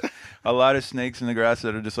 everyone, but a lot of snakes in the grass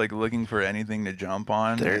that are just like looking for anything to jump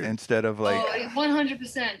on They're- instead of like, Oh,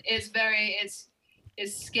 100%.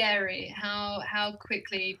 It's scary how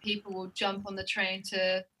quickly people will jump on the train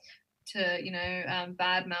to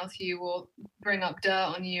badmouth you or bring up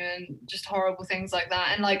dirt on you and just horrible things like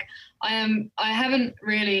that. And like I haven't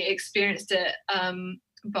really experienced it,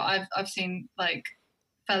 but I've seen like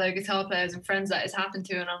fellow guitar players and friends that it's happened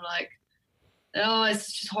to, and I'm like, oh,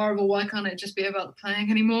 it's just horrible. Why can't it just be about the playing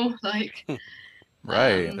anymore? Like,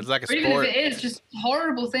 right. It's like a or even sport. if it is just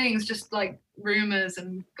horrible things, just like rumors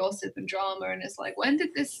and gossip and drama, and it's like, when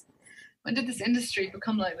did this industry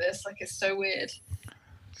become like this? Like, it's so weird.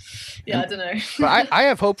 Yeah, I don't know. But I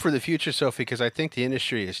have hope for the future, Sophie, because I think the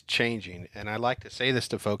industry is changing, and I like to say this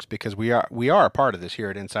to folks because we are a part of this here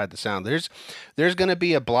at Inside the Sound. There's going to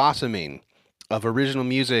be a blossoming of original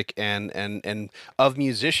music and of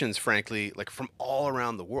musicians, frankly, like from all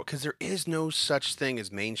around the world, because there is no such thing as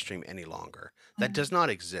mainstream any longer. That does not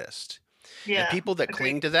exist. And Yeah, people that agreed.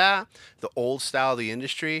 cling to that, the old style of the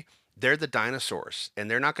industry, they're the dinosaurs, and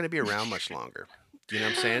they're not going to be around much longer. Do you know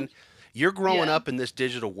what I'm saying? You're growing Yeah. up in this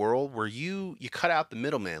digital world where you cut out the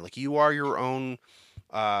middleman. Like you are your own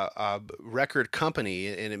record company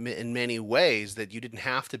in many ways that you didn't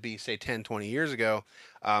have to be, say, 10, 20 years ago.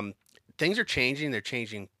 Things are changing. They're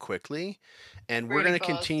changing quickly. And we're Really going to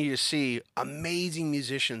fast. continue to see amazing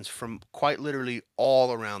musicians from quite literally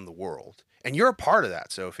all around the world. And you're a part of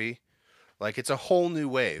that, Sophie. Like it's a whole new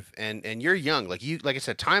wave. And you're young. Like I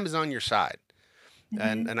said, time is on your side.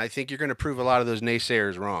 Mhm. And I think you're going to prove a lot of those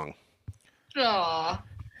naysayers wrong. Aw,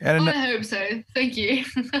 And I hope so. Thank you.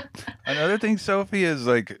 another thing, Sophie, is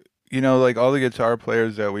like, like all the guitar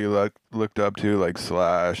players that we looked up to, like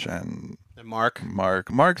Slash and And Mark?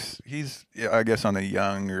 He's, yeah, I guess, on the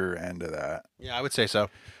younger end of that. Yeah, I would say so.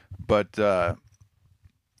 But a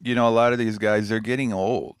lot of these guys, they're getting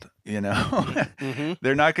old. Mm-hmm.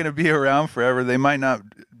 They're not going to be around forever. They might not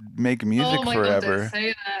make music Oh my God, forever. don't say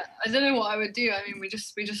that. I don't know what I would do. I mean, we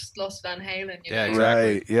just lost Van Halen, Yeah, know.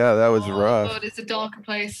 exactly. Right? Yeah, that was Oh rough. God, it's a darker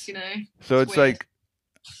place, So it's weird. like,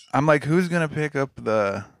 I'm like, who's gonna pick up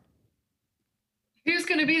the? Who's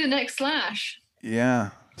gonna be the next Slash?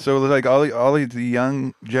 Yeah. So like all the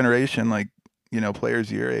young generation, like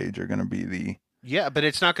players your age are gonna be the. Yeah, but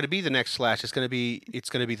it's not going to be the next Slash. It's going to be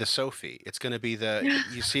the Sophie. It's going to be the.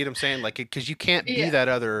 You see what I'm saying? Like, because you can't be Yeah. that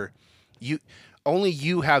other. Only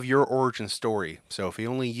you have your origin story, Sophie.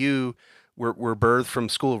 Only you were birthed from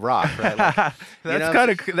School of Rock, right? Like, That's kind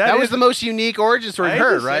of that was the most unique origin story I I've hate to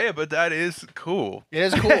heard, say right? it, but that is cool. It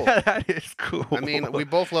is cool. That is cool. I mean, we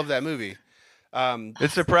both love that movie.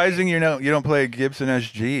 It's surprising you don't play a Gibson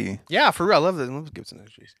SG. Yeah, for real. I love Gibson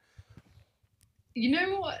SGs. You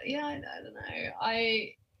know what? Yeah, I don't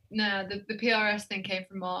know. The PRS thing came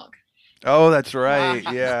from Mark. Oh, that's right.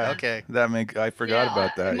 Yeah. Okay. I forgot Yeah,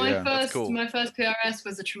 about that. My Yeah. That's cool. My first PRS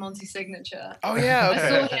was a Tremonti signature. Oh yeah.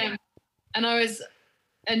 I Okay. saw him,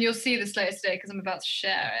 and you'll see this later today because I'm about to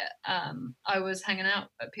share it. I was hanging out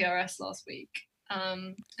at PRS last week,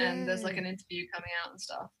 and there's like an interview coming out and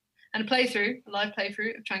stuff, and a live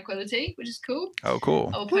playthrough of Tranquility, which is cool. Oh,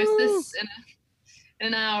 cool. I'll post this in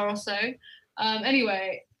an hour or so.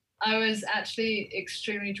 Anyway, I was actually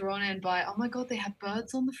extremely drawn in by, oh my God, they have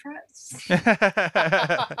birds on the frets.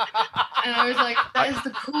 And I was like, that is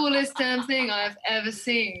the coolest damn thing I've ever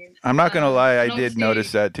seen. I'm not gonna lie, I and did obviously-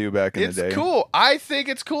 notice that too back in It's the day. cool. I think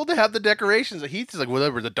it's cool to have the decorations. Heath's like,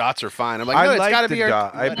 whatever, the dots are fine. I'm like, I no, it's like got to the be our.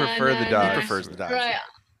 dot. I No, prefer the no, dots. He prefers the dots. Right.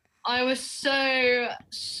 I was so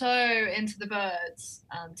into the birds,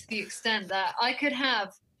 to the extent that I could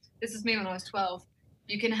have, this is me when I was 12,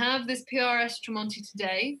 you can have this PRS Tremonti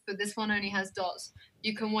today, but this one only has dots.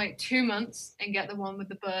 You can wait 2 months and get the one with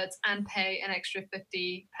the birds and pay an extra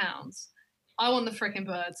 £50. I want the freaking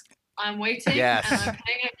birds. I'm waiting, Yes. and I'm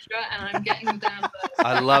paying extra, and I'm getting the damn birds.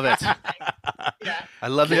 I love it. Yeah. I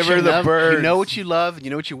love that Give you her the love- birds. You know what you love, you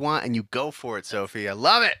know what you want, and you go for it, Sophie. I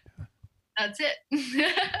love it. That's it.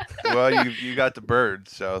 Well, you got the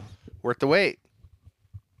birds, so Worth the wait.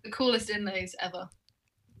 The coolest inlays ever.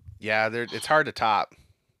 Yeah, it's hard to top.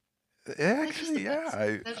 They're just actually, the yeah, best. I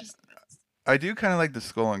They're just the best. I do kind of like the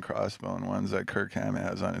skull and crossbone ones that Kirk Hammett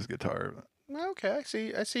has on his guitar. Okay,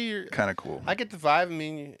 I see your. Kind of cool. I get the vibe. I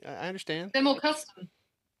mean, I understand. They're more custom.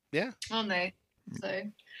 Yeah. Aren't they? So,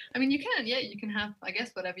 I mean, you can have, I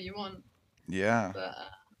guess, whatever you want, Yeah. but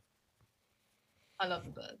I love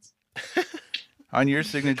the birds. On your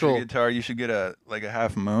signature Cool. guitar, you should get a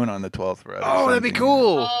half moon on the 12th fret. Oh, that'd be something.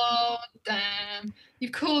 cool. Oh, damn.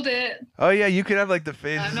 You've called it. Oh yeah, you could have like the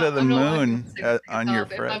phases of the I'm not moon working with on guitar, your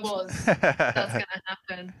but if I frets. was, that's going to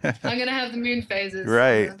happen. I'm going to have the moon phases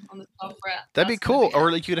Right. on the top fret. That'd be That's gonna cool. be Or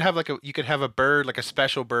it. like you could have a bird, like a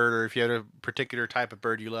special bird, or if you had a particular type of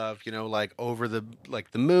bird you love, like over the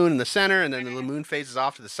moon in the center, and then the moon phases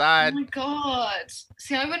off to the Oh side. my god.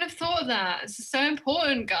 See, I wouldn't have thought of that. This is so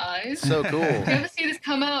important, guys. So cool. If you ever see this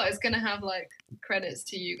come out, it's going to have like credits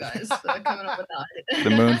to you guys for coming up with that. The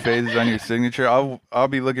moon phases on your signature. I'll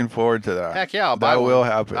be looking forward to that. Heck yeah, I'll buy that one. will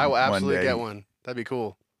happen. I will absolutely one day. get one. That'd be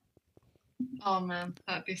cool. Oh man,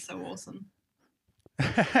 that'd be so awesome.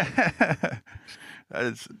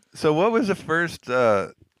 So what was the first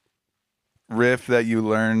riff that you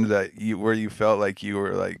learned where you felt like you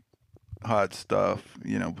were like hot stuff,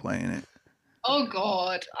 playing it? Oh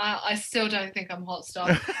god, I still don't think I'm hot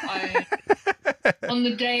stuff. On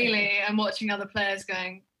the daily, I'm watching other players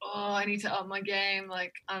going, oh, I need to up my game.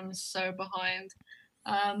 Like, I'm so behind.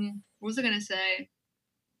 What was I going to say?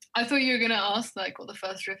 I thought you were going to ask, like, what the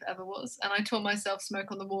first riff ever was. And I taught myself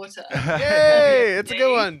Smoke on the Water. Yay! It's a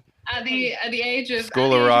good one. At the age of...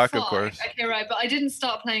 School of Rock, of 5. course. Okay, right. But I didn't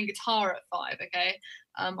start playing guitar at 5, okay?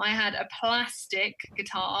 I had a plastic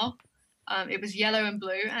guitar. It was yellow and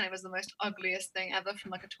blue, and it was the most ugliest thing ever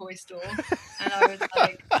from, like, a toy store. And I was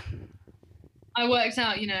like... I worked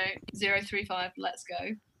out, 035, let's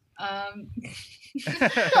go. And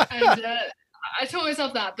I taught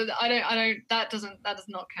myself that, but that does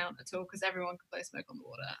not count at all because everyone can play Smoke on the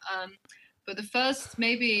Water. But the first,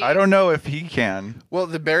 maybe... I don't know if he can. Well,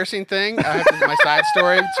 the embarrassing thing, I have my side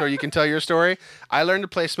story, so you can tell your story. I learned to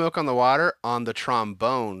play Smoke on the Water on the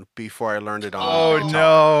trombone before I learned it on Oh, the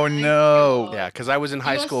guitar. no. Yeah, because I was in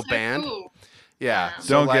high school band. Cool. Yeah. Wow.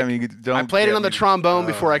 So Don't get me. Don't. I played it get on the me- trombone oh.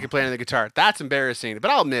 before I could play it on the guitar. That's embarrassing, but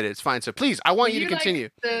I'll admit it. It's fine. So please, I want Were you to continue.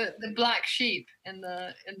 Like the black sheep in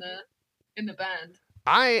the band.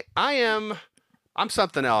 I'm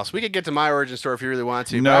something else. We could get to my origin story if you really want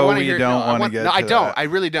to. No, but I wanna we hear, don't I wanna want- get No, I to don't. that. I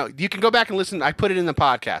really don't. You can go back and listen. I put it in the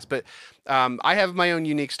podcast, but I have my own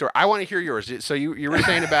unique story. I want to hear yours. So you were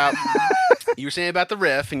saying about the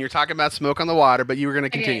riff, and you're talking about Smoke on the Water, but you were going to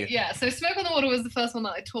continue. Okay, yeah. So Smoke on the Water was the first one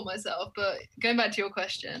that I taught myself. But going back to your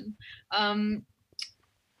question,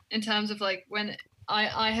 in terms of like when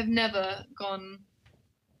I have never gone,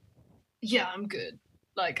 yeah, I'm good.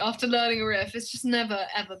 Like after learning a riff, it's just never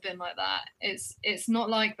ever been like that. It's not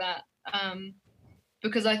like that.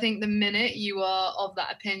 Because I think the minute you are of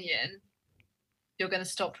that opinion, you're going to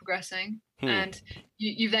stop progressing. And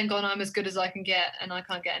you've then gone, I'm as good as I can get, and I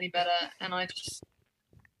can't get any better. And I just,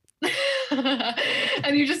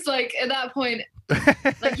 and you just like at that point,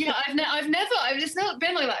 like I've just never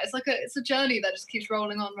been like that. It's like it's a journey that just keeps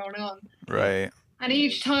rolling on. Right. And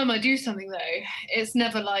each time I do something though, it's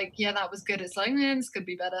never like, yeah, that was good. It's like, man, this could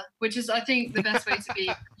be better. Which is, I think, the best way to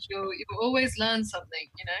be. You'll always learn something,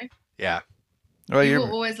 Yeah. Well, you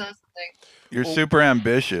will always learn something. You're super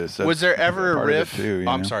ambitious. Was there ever a part of it riff? too,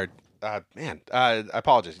 I'm sorry, man. I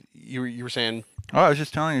apologize. You were saying. Oh, I was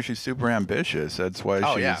just telling you she's super ambitious. That's why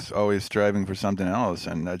she's always striving for something else,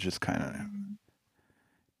 and that just kind of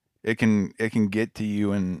it can get to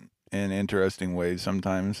you in interesting ways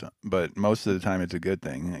sometimes, but most of the time it's a good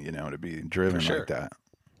thing, to be driven like that.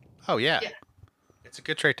 Oh yeah, it's a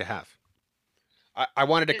good trait to have. I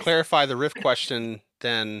wanted to clarify the riff question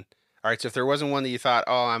then. All right, so if there wasn't one that you thought,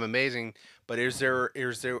 oh, I'm amazing, but is there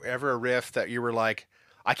ever a riff that you were like,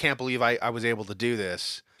 I can't believe I was able to do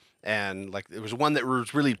this, and like there was one that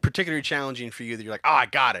was really particularly challenging for you that you're like, oh, I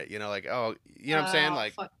got it, like, oh, you know what I'm saying,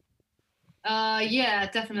 like. Yeah,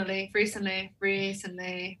 definitely. Recently.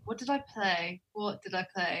 What did I play?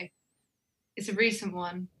 It's a recent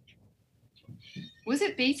one. Was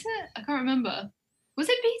it Beat It? I can't remember. Was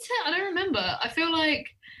it Beat It? I don't remember. I feel like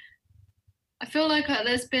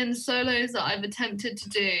there's been solos that I've attempted to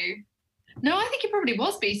do. No, I think it probably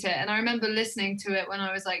was Beat It. And I remember listening to it when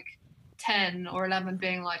I was like 10 or 11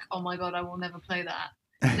 being like, oh my God, I will never play that.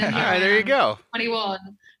 All right, there you go. 21.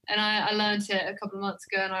 And I learned it a couple of months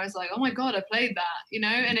ago and I was like, oh my God, I played that,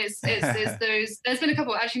 And it's those, there's been a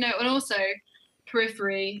couple, actually, no, and also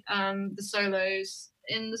Periphery, the solos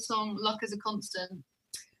in the song Luck is a Constant.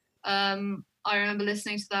 I remember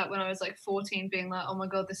listening to that when I was like 14 being like, oh my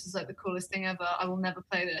God, this is like the coolest thing ever. I will never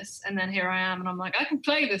play this. And then here I am and I'm like, I can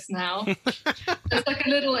play this now. It's like a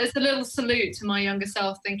little salute to my younger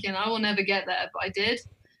self thinking I will never get there, but I did.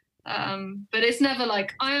 But it's never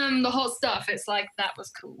like I am the hot stuff. It's like that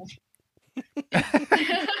was cool.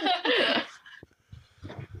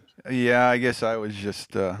 Yeah, I guess I was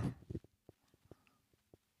just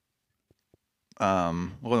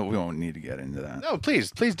Well, we won't need to get into that. No,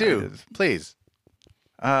 please do. Please.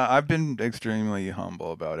 I've been extremely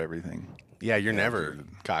humble about everything. Yeah, you're never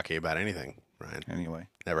cocky about anything, Ryan. Anyway.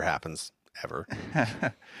 Never happens, ever.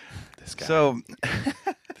 This guy. So,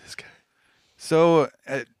 this guy. So,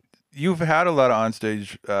 you've had a lot of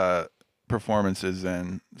onstage performances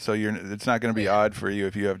then, so it's not going to be odd for you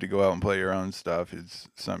if you have to go out and play your own stuff. It's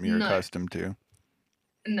something you're accustomed to.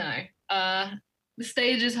 No. The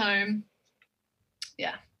stage is home.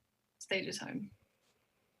 Yeah, stage is home.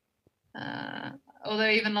 Although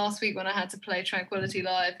even last week when I had to play Tranquility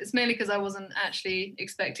live, it's mainly because I wasn't actually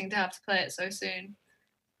expecting to have to play it so soon.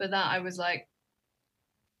 But that I was like,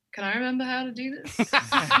 can I remember how to do this? It was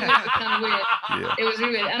kind of weird. Yeah. It was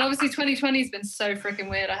really weird. And obviously 2020 has been so freaking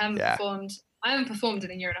weird. I haven't performed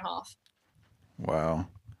in a year and a half. Wow.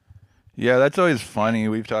 Yeah, that's always funny.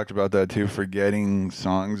 We've talked about that too, forgetting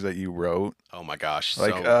songs that you wrote. Oh my gosh.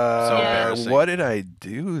 Like, so embarrassing. What did I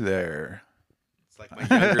do there? Like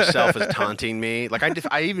my younger self is taunting me. Like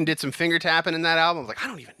I even did some finger tapping in that album. I was like, I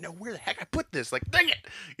don't even know where the heck I put this. Like, dang it.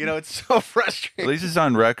 You know, it's so frustrating. At least it's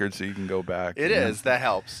on record so you can go back. It is. That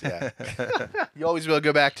helps. Yeah. You always will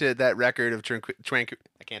go back to that record of I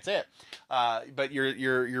can't say it. But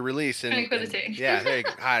your release and Tranquility. Yeah, there you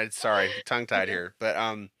go. Sorry, tongue tied here.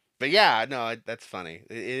 But yeah, no, that's funny.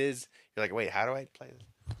 It is. You're like, wait, how do I play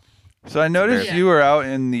this? So I noticed you were out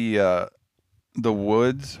in the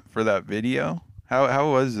woods for that video.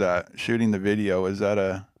 How was that, shooting the video? Was that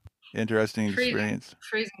a interesting experience?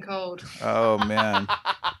 Freezing cold. Oh, man.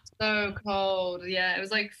 So cold. Yeah, it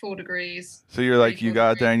was like 4 degrees. So you're like, you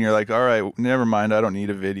got there and you're like, all right, never mind. I don't need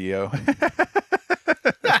a video.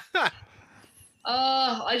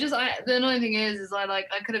 The annoying thing is I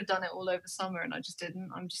could have done it all over summer and I just didn't.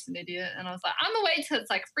 I'm just an idiot. And I was like, I'm gonna wait till it's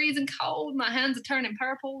like freezing cold. My hands are turning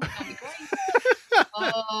purple. It's gonna be great.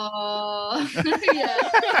 Yeah,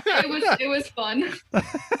 it was fun.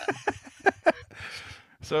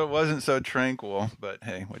 So it wasn't so tranquil, but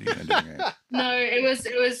hey, what are you gonna do? Right? No, it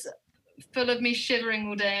was full of me shivering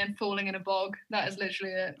all day and falling in a bog. That is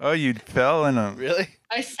literally it. Oh, you fell in a... Really?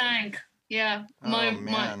 I sank. Yeah. My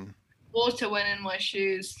water went in my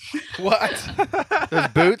shoes. What? Those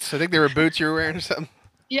boots? I think they were boots you were wearing or something.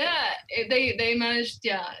 Yeah, they managed.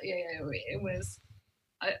 Yeah. It was.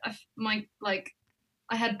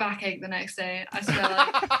 I had backache the next day. I swear,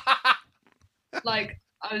 like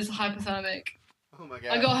I was hypothermic. Oh my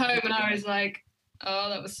god! I got home and I was like, oh,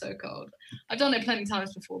 that was so cold. I've done it plenty of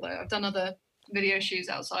times before though. I've done other video shoots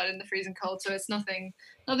outside in the freezing cold, so it's nothing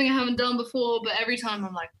I haven't done before. But every time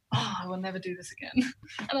I'm like, oh, I will never do this again,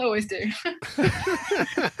 and I always do.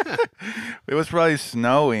 It was probably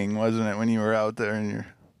snowing, wasn't it, when you were out there and you're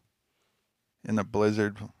in the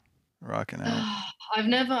blizzard, rocking out? I've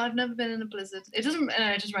never been in a blizzard. It doesn't.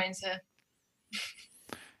 No, it just rains here.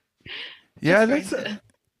 Yeah, that's.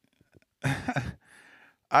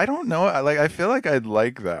 I don't know. I feel like I'd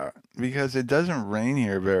like that because it doesn't rain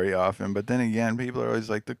here very often. But then again, people are always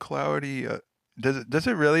like the cloudy. Does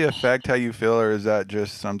it really affect how you feel, or is that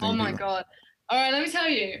just something? Oh my god! All right, let me tell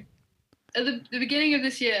you. At the beginning of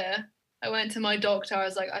this year, I went to my doctor. I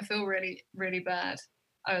was like, I feel really, really bad.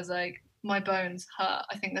 I was like, my bones hurt.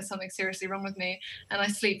 I think there's something seriously wrong with me. And I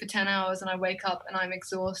sleep for 10 hours and I wake up and I'm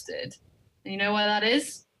exhausted. And you know why that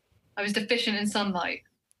is? I was deficient in sunlight.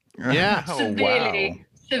 Yeah.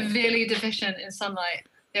 Severely deficient in sunlight.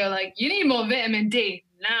 They were like, you need more vitamin D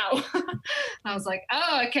now. I was like,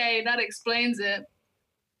 oh, okay, that explains it.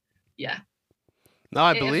 Yeah. No,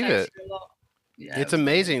 I believe it. Yeah, it's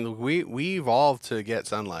amazing. We evolved to get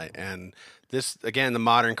sunlight, and this again, the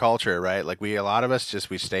modern culture, right? Like a lot of us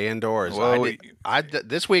we stay indoors. Well,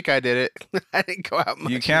 this week I did it. I didn't go out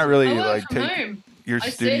much. You can't really take home. Your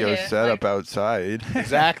studio set up outside.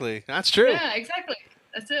 Exactly. That's true. Yeah, exactly.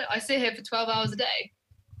 That's it. I sit here for 12 hours a day.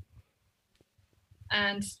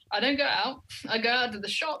 And I don't go out. I go out to the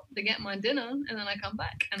shop to get my dinner and then I come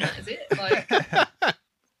back and that is it.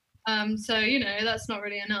 So, that's not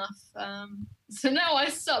really enough. So now I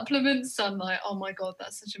supplement sunlight. Oh my God,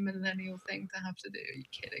 that's such a millennial thing to have to do. Are you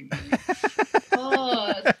kidding me?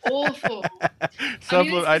 Oh, that's awful.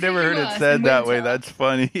 I never heard it said that way. That's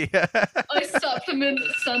funny. I supplement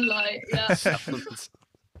sunlight. Yeah. Supplements.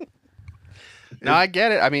 No, I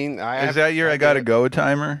get it. I mean, is that your I gotta go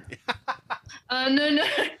timer? No.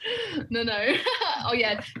 Oh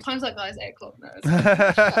yeah, time's like guys, 8:00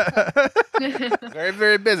 now. Very,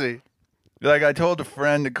 very busy. Like I told a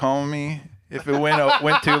friend to call me if it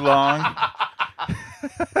went too long.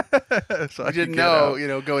 So I didn't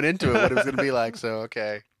know, going into it, what it was going to be like. So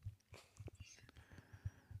okay.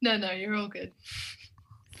 No, you're all good.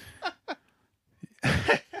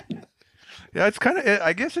 Yeah, it's kind of.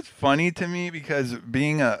 I guess it's funny to me because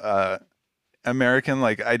being a American,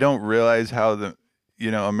 like I don't realize how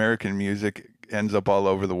American music ends up all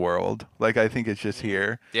over the world. Like I think it's just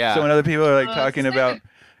here. So Yeah. when other people are like It's the talking same about,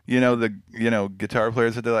 with the guitar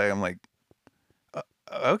players that they like, I'm like, "Uh,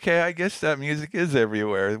 okay, I guess that music is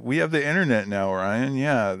everywhere. We have the internet now, Ryan.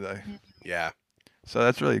 Yeah. Yeah. So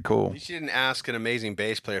that's really At cool. least you didn't ask an amazing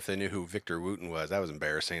bass player if they knew who Victor Wooten was. That was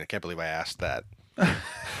embarrassing. I can't believe I asked that.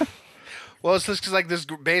 Well, it's just because like this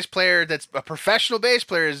bass player that's a professional bass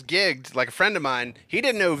player is gigged, like a friend of mine. He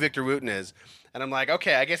didn't know who Victor Wooten is. And I'm like,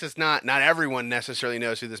 okay, I guess it's not everyone necessarily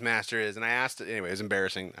knows who this master is. And I asked it anyway. It was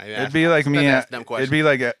embarrassing. It'd be like me. That's a dumb question. It'd be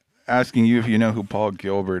like asking you if you know who Paul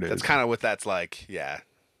Gilbert is. That's kind of what that's like. Yeah.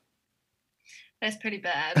 That's pretty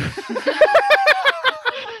bad.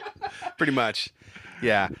 Pretty much.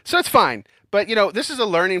 Yeah. So it's fine. But this is a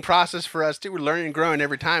learning process for us too. We're learning and growing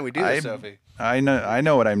every time we do this, Sophie. I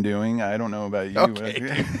know what I'm doing. I don't know about you.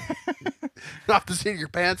 Okay. Off the seat of your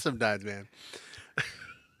pants sometimes, man.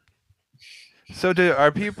 So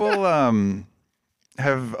are people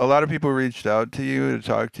have a lot of people reached out to you to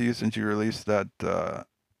talk to you since you released that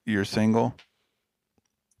your single?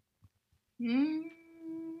 Kinda.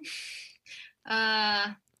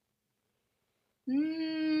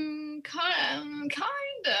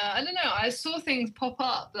 I don't know. I saw things pop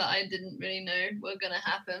up that I didn't really know were gonna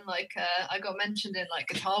happen. Like I got mentioned in like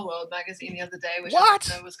Guitar World magazine the other day, which I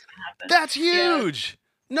didn't know was gonna happen. That's huge.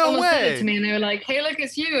 No Someone said it way. to me, and they were like, "Hey, look,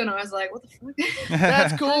 it's you," and I was like, "What the fuck?"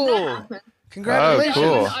 That's How did cool. that happen? Congratulations. Oh,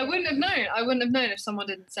 cool. I wouldn't have known. I wouldn't have known if someone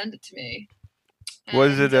didn't send it to me.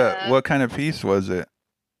 Was And, it what kind of piece was it?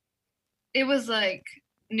 It was like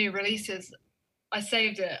new releases. I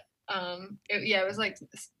saved it. It was like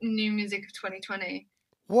new music of 2020.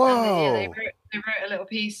 Whoa. They wrote a little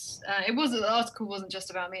piece. The article wasn't just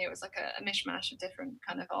about me. It was like a mishmash of different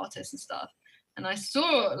kind of artists and stuff. And I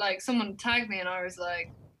saw like someone tagged me, and I was like,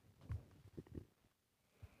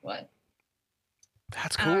 "What?"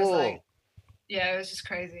 That's And I was cool. like, yeah, it was just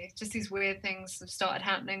crazy. Just these weird things have started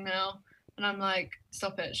happening now, and I'm like,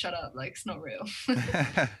 "Stop it! Shut up! Like it's not real."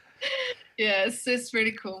 Yeah, it's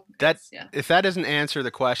really cool. If that doesn't answer the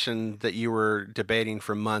question that you were debating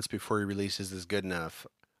for months before you release is good enough,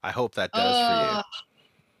 I hope that does for you.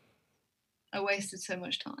 I wasted so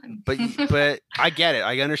much time. But I get it.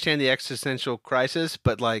 I understand the existential crisis,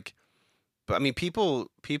 but I mean, people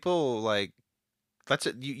like that's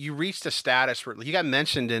it. You reached a status where you got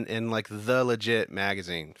mentioned in like the legit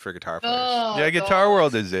magazine for guitar players. Oh, yeah, Guitar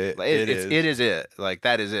World is it. It is it. Like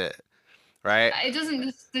that is it. Right? It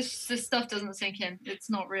doesn't. This stuff doesn't sink in. It's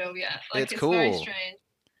not real yet. Like it's very cool. strange.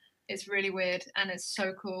 It's really weird, and it's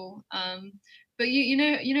so cool. But you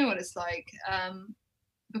know what it's like.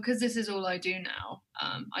 Because this is all I do now.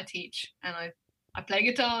 I teach, and I play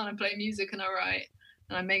guitar, and I play music, and I write,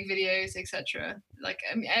 and I make videos, etc. Like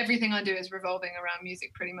everything I do is revolving around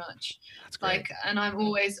music, pretty much. That's great. Like, and I'm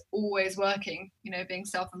always working. Being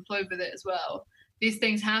self-employed with it as well. These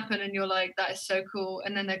things happen, and you're like, that is so cool,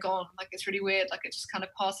 and then they're gone. Like it's really weird. Like it just kind of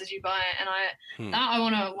passes you by. And I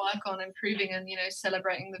want to work on improving and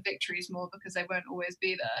celebrating the victories more, because they won't always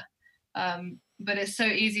be there. But it's so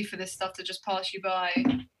easy for this stuff to just pass you by.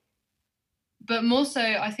 But more so,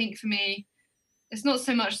 I think for me, it's not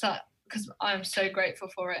so much that, because I'm so grateful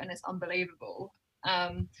for it and it's unbelievable.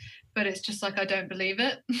 But it's just like I don't believe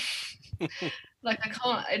it. Like I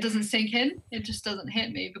can't. It doesn't sink in. It just doesn't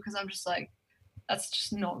hit me, because I'm just like, that's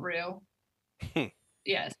just not real.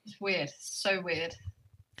 Yeah, it's weird. It's so weird.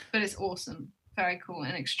 But it's awesome. Very cool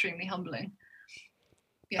and extremely humbling.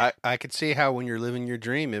 Yeah. I could see how when you're living your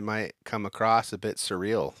dream, it might come across a bit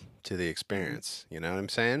surreal to the experience. You know what I'm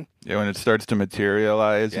saying? Yeah, when it starts to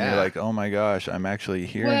materialize, and Yeah. you're like, "Oh my gosh, I'm actually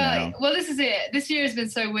here now." Well, this is it. This year has been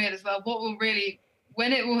so weird as well. What will really,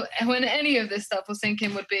 when any of this stuff will sink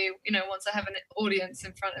in, would be, once I have an audience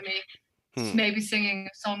in front of me, maybe singing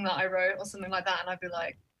a song that I wrote or something like that, and I'd be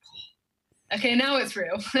like, okay, now it's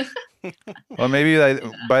real. Well, maybe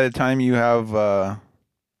by the time you have,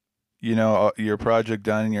 your project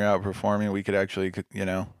done and you're out performing, we could actually,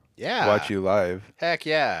 Yeah. watch you live. Heck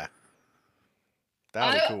yeah. That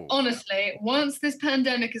would be cool. Honestly, once this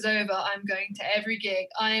pandemic is over, I'm going to every gig.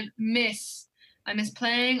 I miss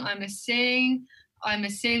playing. I miss singing. I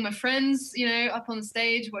miss seeing my friends, up on the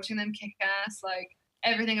stage, watching them kick ass. Like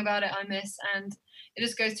everything about it, I miss. And it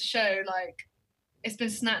just goes to show, like, it's been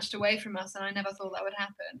snatched away from us, and I never thought that would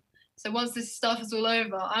happen. So once this stuff is all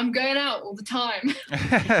over, I'm going out all the time.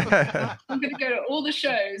 I'm going to go to all the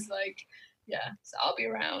shows. Like, yeah, so I'll be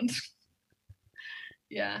around.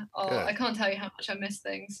 Yeah. Oh, Good. I can't tell you how much I miss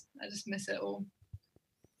things. I just miss it all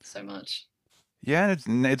so much. Yeah,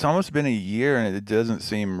 and it's almost been a year, and it doesn't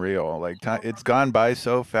seem real. Like it's gone by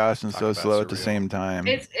so fast and Talk so about slow at the surreal. same time.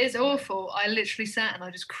 It's awful. I literally sat and I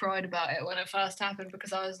just cried about it when it first happened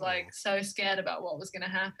because I was like so scared about what was going to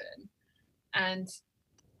happen, and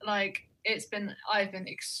like I've been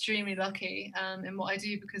extremely lucky in what I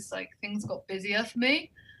do because like things got busier for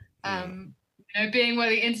me. You know, being where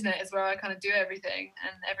the internet is where I kind of do everything,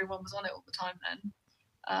 and everyone was on it all the time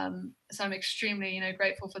then. So I'm extremely, you know,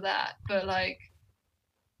 grateful for that. But like,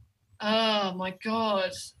 oh my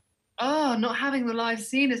god, oh, not having the live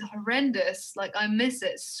scene is horrendous. Like I miss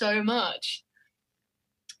it so much.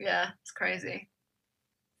 Yeah, it's crazy.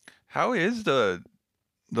 How is the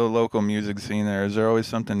local music scene there? Is there always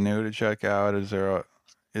something new to check out? Is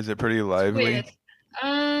it pretty lively? Weird.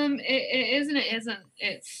 It is and it isn't.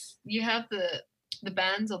 It's you have the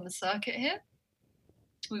bands on the circuit here.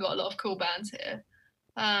 We got a lot of cool bands here.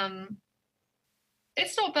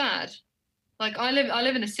 It's not bad. Like I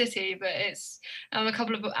live in a city, but it's a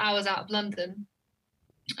couple of hours out of London.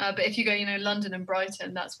 But if you go, you know, London and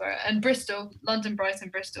Brighton, that's where, and Bristol, London, Brighton,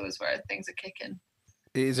 Bristol is where things are kicking.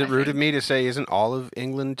 Is it rude of me to say isn't all of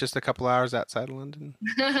England just a couple hours outside of London?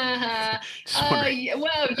 Yeah,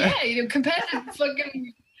 well, yeah, you know, compared to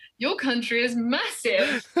fucking your country is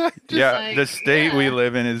massive. Yeah, like, the state we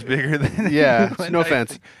live in is bigger than Yeah, England, no I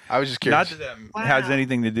offense. think. I was just Not curious. that that has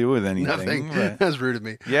anything to do with anything. Nothing. but- That was rude of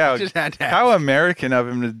me. Yeah, Just had to how ask. American of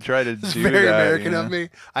him to try to It's do very that. American you of know? me.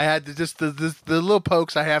 I had to just the little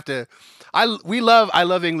pokes I have to. I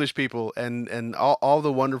love English people and all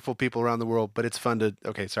the wonderful people around the world. But it's fun to.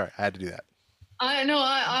 Okay, sorry, I had to do that. I know.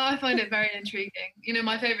 I find it very intriguing. You know,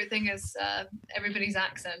 my favorite thing is everybody's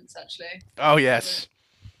accents. Actually, Oh yes.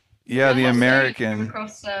 Yeah, the I have students from American.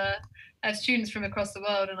 across, I have students from across the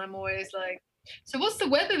world, and I'm always like, "So, what's the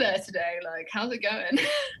weather there today? Like, how's it going?"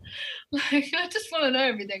 Like, I just want to know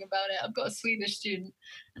everything about it. I've got a Swedish student,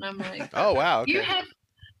 and I'm like, Oh wow. "Do you Okay. have?"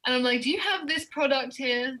 And I'm like, "Do you have this product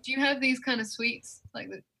here? Do you have these kind of sweets, like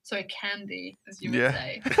sorry, candy, as you would Yeah.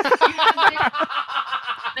 say?" Do you have this?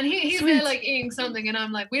 And he's there Sweets. like eating something, and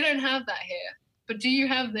I'm like, "We don't have that here, but do you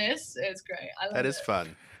have this?" It's great. I love That is it.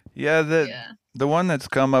 fun. Yeah, Yeah. the one that's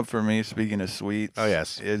come up for me, speaking of sweets, Oh,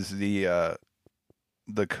 yes. is the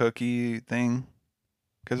cookie thing.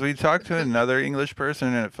 Because we talked to another English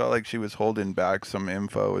person, and it felt like she was holding back some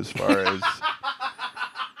info as far as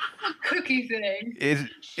Cookie thing.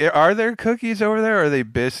 are there cookies over there, or are they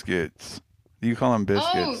biscuits? Do you call them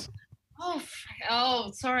biscuits?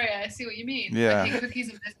 Oh, sorry. I see what you mean. Yeah. I think cookies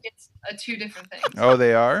and biscuits are two different things. Oh,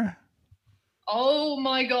 they are? Oh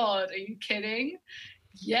my god, are you kidding?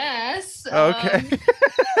 Yes. Okay.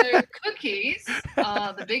 So cookies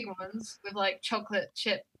are the big ones with like chocolate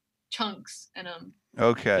chip chunks in them.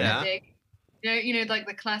 Okay. Yeah. Big. You know, like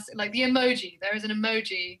the classic, like the emoji. There is an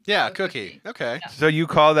emoji. Yeah, of a cookie. Okay. Yeah. So you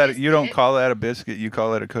call that, you don't Biscuit. call that a biscuit, you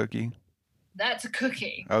call it a cookie? That's a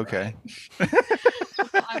cookie. Okay. right?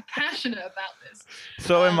 I'm passionate about this.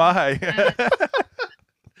 So am I.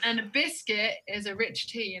 And a biscuit is a rich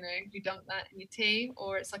tea, you know. You dunk that in your tea,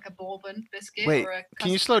 or it's like a bourbon biscuit. Wait, or a can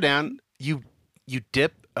you slow down? You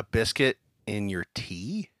dip a biscuit in your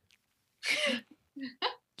tea?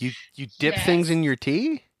 You dip things Yes. in your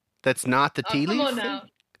tea? That's not the tea Come leaf on thing? now.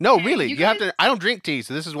 No, Hey, really. you You have guys- to. I don't drink tea,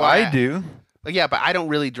 so this is why I do. Yeah, but I don't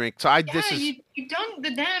really drink. So Yeah, this is. you dunk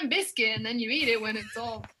the damn biscuit and then you eat it when it's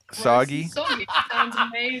all gross and Soggy? Soggy. Sounds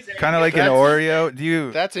amazing. Kind of like an That's-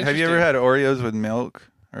 Oreo. that's Have you ever interesting. had Oreos with milk?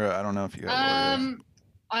 Or I don't know if you have Oreos.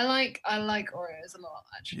 I like Oreos a lot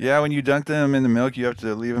actually. Yeah, when you dunk them in the milk, you have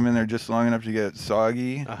to leave them in there just long enough to get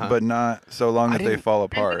soggy, Uh-huh. but not so long I that they didn't- fall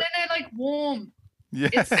But apart. then they're like warm. Yeah.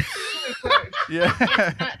 It's so gross. Yeah.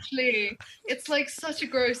 It's actually, it's like such a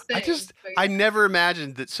gross thing. I never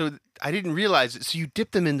imagined that. So I didn't realize it. So you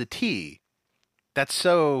dip them in the tea. That's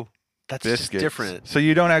just Biscuits. different. So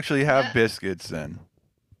you don't actually have Yeah. biscuits then?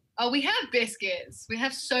 Oh, we have biscuits. We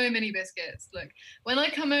have so many biscuits. Look, when I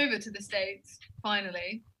come over to the States,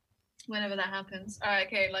 finally, whenever that happens, all right,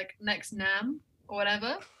 okay, like next NAM or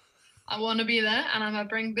whatever, I want to be there and I'm going to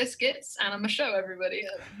bring biscuits and I'm going to show everybody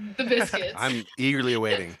the biscuits. I'm eagerly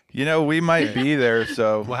awaiting. You know, we might be there,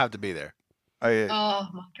 so We'll have to be there. Oh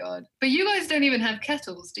my God. But you guys don't even have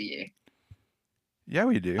kettles, do you? yeah,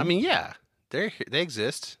 we do. I mean, yeah, they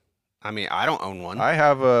exist. I mean, I don't own one. I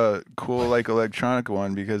have a cool like electronic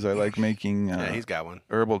one because I like making Yeah, he's got one.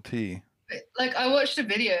 herbal tea. Like I watched a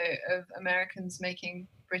video of Americans making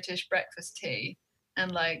British breakfast tea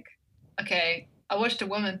and like, okay, I watched a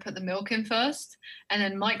woman put the milk in first and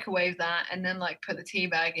then microwave that and then like put the tea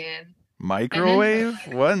bag in. Microwave?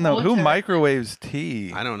 What? No, who water. microwaves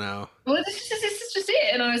tea? I don't know. Well, this is was just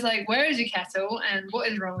it. And I was like, where is your kettle? And what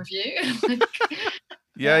is wrong with you?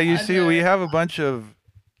 Yeah, you see, we have a bunch of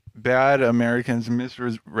bad Americans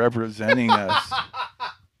misrepresenting us.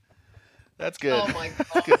 That's good. Oh my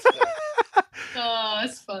God. Good stuff. Oh,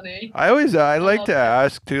 it's funny. I like love to that.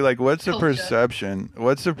 ask too, like, what's the Culture. perception?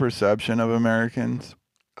 What's the perception of Americans?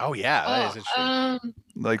 Oh yeah, that is interesting.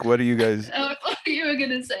 Like, what do you guys I thought you were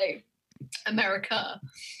gonna say America.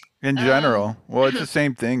 in general? Well, it's the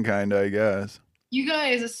same thing, kind of, I guess. You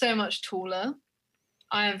guys are so much taller.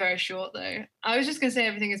 I am very short, though. I was just gonna say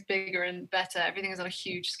everything is bigger and better. Everything is on a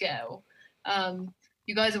huge scale.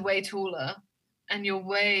 You guys are way taller, and you're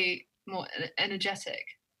way more energetic.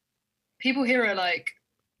 People here are like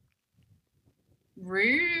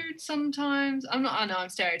rude sometimes. I know I'm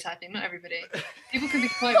stereotyping, not everybody. People can be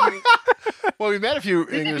quite rude. Well, we've met a few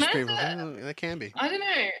Does it English matter? people. That can be. I don't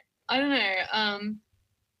know. I don't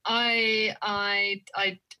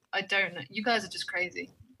know. You guys are just crazy.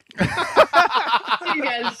 You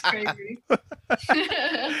guys are just crazy.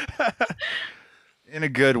 In a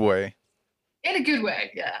good way. In a good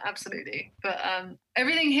way, yeah, absolutely. But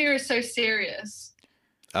everything here is so serious.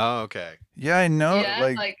 Oh, okay. Yeah, I know. Yeah,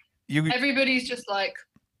 like you. everybody's just like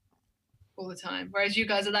all the time, whereas you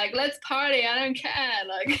guys are like, let's party, I don't care.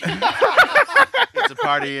 Like It's a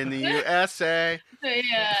party in the USA.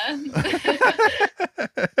 Yeah.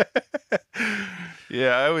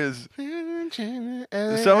 Yeah, I was.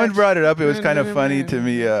 Someone brought it up. It was kind of funny to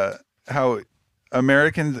me how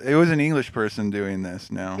Americans. It was an English person doing this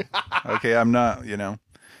now. Okay, I'm not.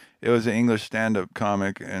 It was an English stand-up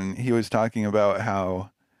comic, and he was talking about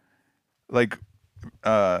how, like,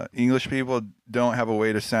 English people don't have a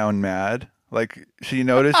way to sound mad. Like, she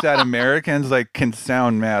noticed that Americans can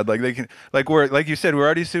sound mad. Like, they can, we're, like you said, we're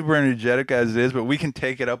already super energetic as it is, but we can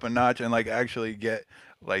take it up a notch and actually get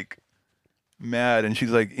mad. And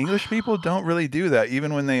she's like, English people don't really do that,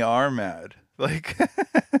 even when they are mad.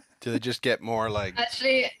 Do they just get more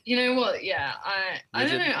Actually, you know what? Yeah, I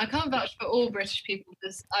don't know. I can't vouch for all British people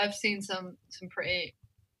because I've seen some pretty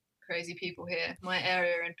crazy people here. My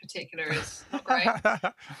area in particular is not great.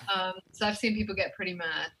 So I've seen people get pretty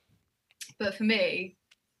mad. But for me,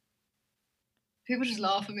 people just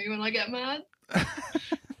laugh at me when I get mad.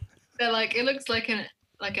 They're like, it looks like an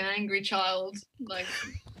angry child,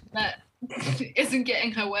 that isn't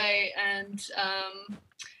getting her way, and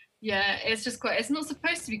yeah, it's just it's not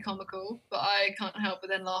supposed to be comical, but I can't help but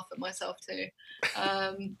then laugh at myself too.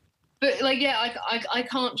 But yeah, I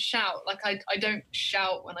can't shout. I don't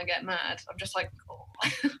shout when I get mad. I'm just like, oh.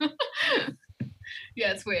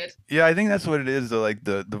 Yeah, it's weird. Yeah, I think that's what it is.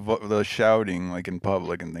 The shouting in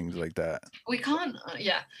public and things like that. We can't.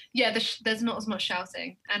 There's not as much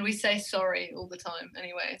shouting, and we say sorry all the time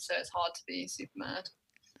anyway, so it's hard to be super mad.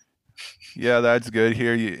 Yeah, that's good.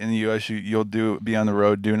 Here in the U.S., you'll be on the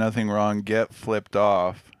road, do nothing wrong, get flipped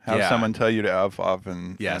off, have someone tell you to F off,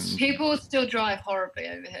 and yes, people still drive horribly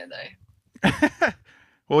over here though.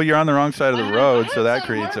 Well, you're on the wrong side of the road, so that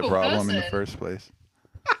creates a problem in the first place.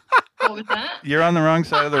 What was that? You're on the wrong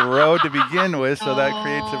side of the road to begin with, so that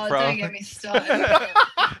creates a problem. Don't get me started.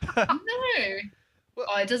 No.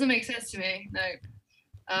 Oh, it doesn't make sense to me. No.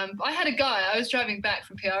 I had a guy. I was driving back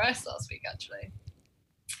from PRS last week actually,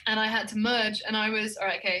 and I had to merge. And I was all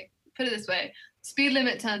right. Okay, put it this way: speed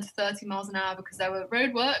limit turned to 30 miles an hour because there were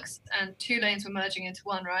roadworks and 2 lanes were merging into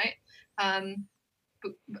one. Right.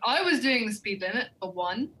 But I was doing the speed limit for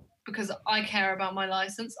 1. Because I care about my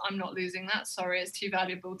license. I'm not losing that. Sorry, it's too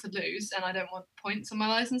valuable to lose, and I don't want points on my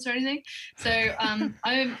license or anything. So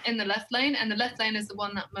I'm in the left lane, and the left lane is the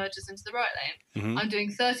one that merges into the right lane. Mm-hmm. I'm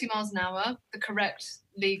doing 30 miles an hour, the correct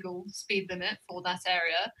legal speed limit for that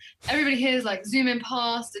area. Everybody here is zooming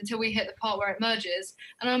past until we hit the part where it merges,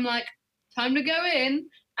 and I'm like, time to go in,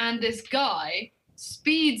 and this guy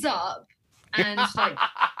speeds up and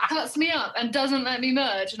cuts me up and doesn't let me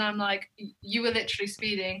merge, and I'm like, you were literally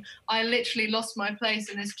speeding. I literally lost my place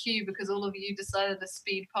in this queue because all of you decided to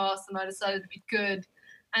speed past and I decided to be good,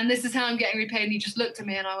 and this is how I'm getting repaid. And he just looked at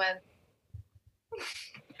me and I went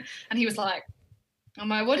and he was like, I'm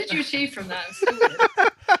like, what did you achieve from that?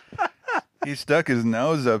 He stuck his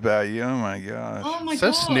nose up at you. Oh my gosh. Oh my god.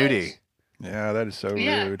 So snooty. Yeah, that is so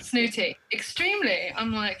rude. Snooty. Extremely.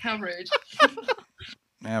 I'm like, how rude.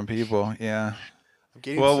 Man, people, yeah.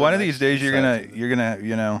 Well, one of these days you're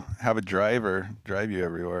gonna have a driver drive you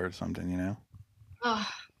everywhere or something, Oh,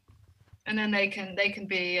 and then they can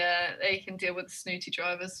deal with the snooty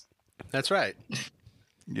drivers. That's right.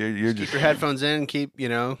 You're just keep your headphones in, keep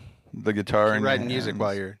the guitar and writing music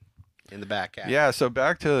while you're in the back. Yeah. So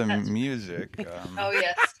back to the music. Oh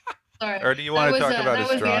yes. Sorry. Or do you want to talk about that was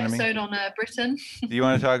the astronomy? episode on Britain. Do you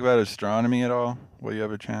want to talk about astronomy at all? Will you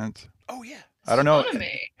have a chance? Oh yeah. I don't know.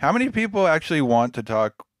 Astronomy. How many people actually want to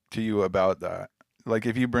talk to you about that? Like,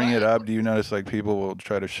 if you bring it up, do you notice like people will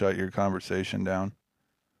try to shut your conversation down?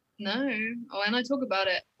 No. Oh, and I talk about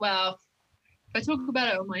it. Well, if I talk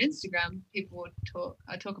about it on my Instagram, people would talk.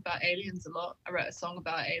 I talk about aliens a lot. I wrote a song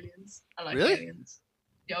about aliens. I like Really? aliens.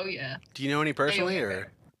 Oh yeah. Do you know any personally,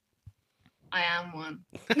 or? I am one.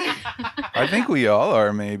 I think we all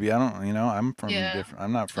are. Maybe I don't. You know, I'm from Yeah. different.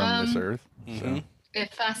 I'm not from this earth. So. Mhm.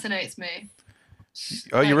 It fascinates me.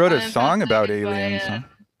 Oh, you wrote a I'm song about fascinated by, aliens, huh?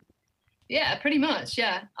 Yeah, pretty much.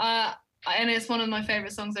 Yeah. And it's one of my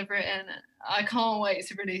favorite songs I've written. I can't wait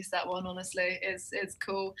to release that one. Honestly, it's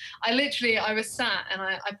cool. I was sat and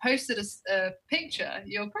I posted a picture.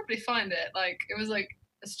 You'll probably find it. Like it was like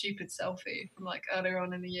a stupid selfie from like earlier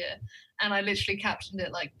on in the year, and I literally captioned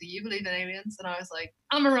it like, "Do you believe in aliens?" And I was like,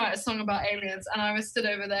 "I'm gonna write a song about aliens." And I was stood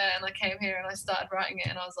over there, and I came here and I started writing it,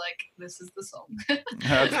 and I was like, "This is the song."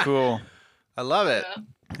 That's cool. I love it.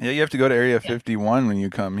 Yeah, you have to go to Area 51 when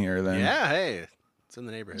you come here. Then. Yeah. Hey, it's in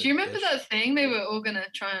the neighborhood. Do you remember that thing? They were all gonna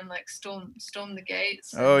try and like storm the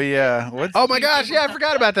gates. Oh yeah. What's? Oh my gosh! Yeah, I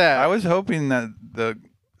forgot about that. I was hoping that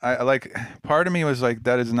I like part of me was like,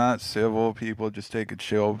 that is not civil. People just take a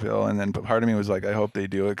chill pill, and then part of me was like, I hope they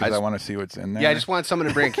do it because I want to see what's in there. Yeah, I just want someone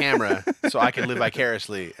to bring a camera so I can live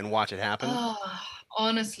vicariously and watch it happen. Oh,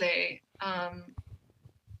 honestly,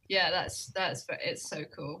 yeah, it's so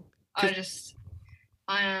cool.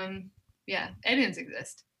 Yeah, aliens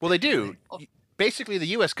exist. Well, they do. Basically, the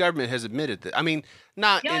U.S. government has admitted that. I mean,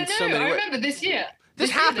 not Yeah, in I know. so many I ways. remember this year. This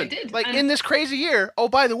This year they happened. did. Like And- in this crazy year. Oh,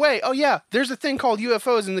 by the way. Oh, yeah. There's a thing called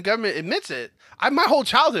UFOs, and the government admits it. My whole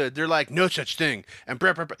childhood, they're like, no such thing, and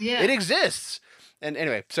Yeah. it exists. And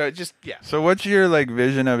anyway, so it just So what's your like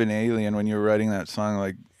vision of an alien when you were writing that song?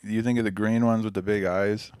 Like, do you think of the green ones with the big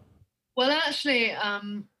eyes? Well, actually,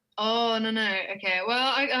 oh no. Okay.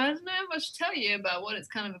 Well, I don't know much to tell you about what it's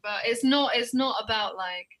kind of about. It's not about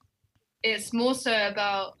like. It's more so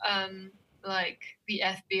about like the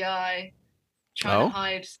FBI trying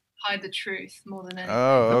to hide the truth more than anything.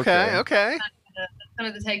 Oh, okay. okay. Kind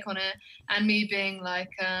of the take on it, and me being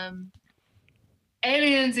like,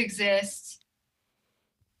 aliens exist,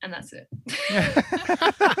 and that's it.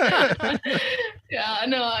 Yeah,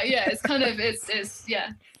 no, yeah, it's kind of it's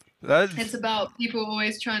yeah. It's about people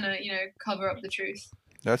always trying to cover up the truth.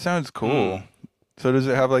 That sounds cool. So does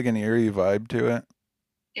it have like an eerie vibe to it?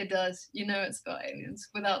 It does. It's about aliens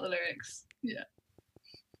without the lyrics. Yeah.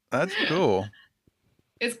 That's cool.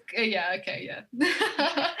 It's yeah, okay, yeah.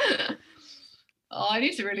 Oh, I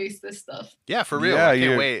need to release this stuff. Yeah, for real. Yeah, I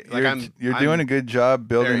can't wait. Like you're doing a good job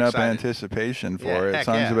building very up excited. anticipation for Yeah, it. heck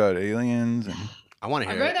Songs yeah. about aliens and I want to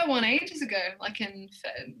I hear wrote it. that one ages ago, like in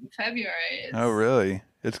February. oh really?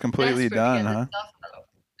 It's completely desperate to done, get this huh? stuff out.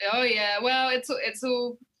 Oh yeah. Well,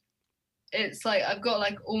 it's like I've got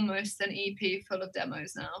like almost an EP full of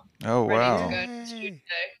demos now. Oh Ready wow. to go to the studio.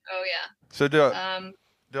 Oh yeah. So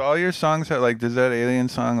do all your songs have like, does that alien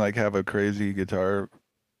song like have a crazy guitar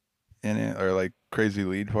in it or like crazy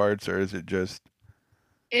lead parts, or is it just?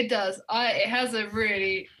 It does. It has a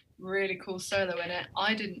really, really cool solo in it.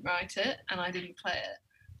 I didn't write it and I didn't play it.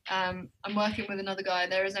 I'm working with another guy.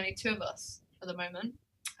 There is only 2 of us at the moment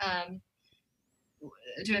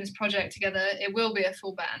doing this project together. It will be a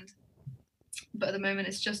full band, but at the moment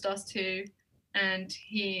it's just us 2, and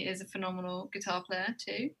he is a phenomenal guitar player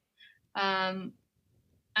too.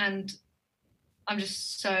 And I'm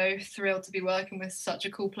just so thrilled to be working with such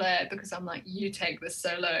a cool player, because I'm like, you take this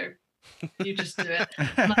solo, you just do it.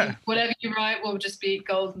 Like, whatever you write will just be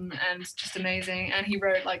golden and just amazing. And he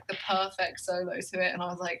wrote like the perfect solo to it, and I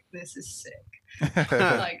was like, this is sick.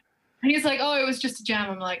 Like, and he's like, oh, it was just a jam.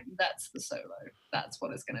 I'm like, that's the solo. That's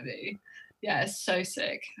what it's gonna be. Yeah, it's so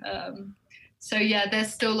sick. So yeah,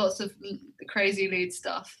 there's still lots of crazy lead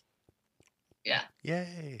stuff. Yeah.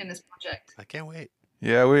 Yay. In this project. I can't wait.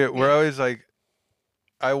 Yeah, we're always like,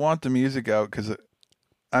 I want the music out because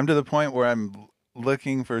I'm to the point where I'm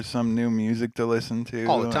looking for some new music to listen to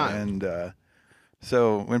all the time. And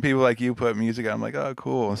so when people like you put music out, I'm like, oh,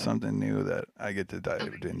 cool, something new that I get to dive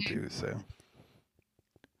into. So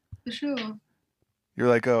For sure. you're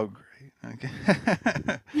like, oh, great.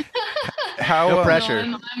 Okay. How No pressure.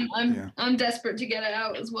 No, I'm desperate to get it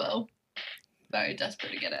out as well. Very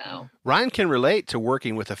desperate to get it out. Ryan can relate to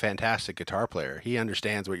working with a fantastic guitar player. He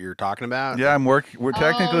understands what you're talking about. Yeah, we're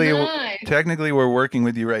technically nice. technically we're working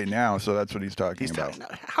with you right now, so that's what he's talking He's about.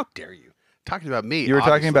 talking. How dare you? Talking about me. You were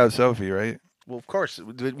talking obviously. about Sophie, right? Well, of course.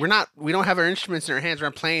 We don't have our instruments in our hands. We're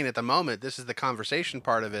not playing at the moment. This is the conversation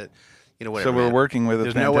part of it. you know, whatever. So we're man. working with a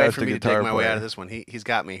There's fantastic no way for me to guitar dig my way player. out of this one. He's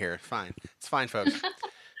got me here. Fine. It's fine, folks.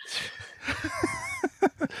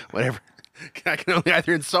 Whatever. I can only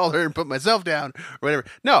either insult her and put myself down or whatever.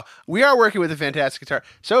 No, we are working with a fantastic guitar.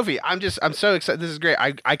 Sophie, I'm so excited. This is great.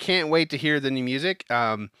 I can't wait to hear the new music.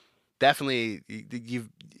 Definitely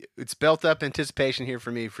it's built up anticipation here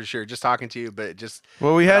for me for sure. Just talking to you, but just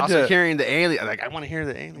Well, we had also to hearing the alien. Like I want to hear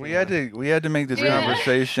the alien. we had to make this Yeah.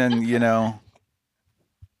 conversation,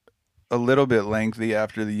 a little bit lengthy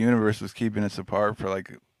after the universe was keeping us apart for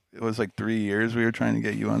it was 3 years. We were trying to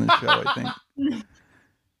get you on the show, I think.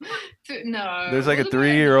 No. There's a wasn't it?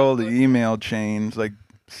 3-year-old email chain,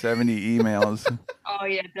 70 emails. Oh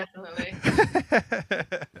yeah, definitely.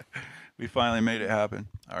 We finally made it happen.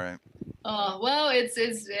 All right. Oh well, it's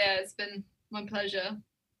been my pleasure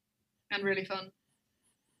and really fun.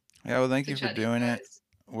 Yeah, well, thank to you for chat to you doing it. guys.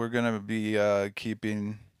 We're going to be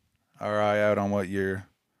keeping our eye out on what you're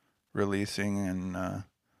releasing and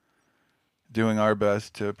doing our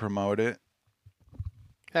best to promote it.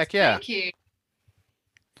 Heck yeah. Thank you.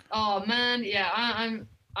 Oh man, yeah,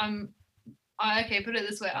 okay, put it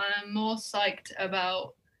this way, I'm more psyched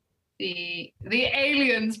about the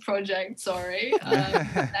aliens project, sorry,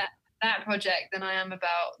 that project than I am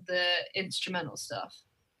about the instrumental stuff.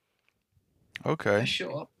 Okay. For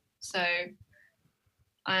sure. So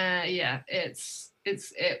yeah,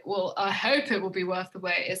 it will, I hope it will be worth the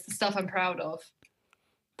wait. It's the stuff I'm proud of.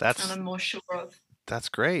 And I'm more sure of. That's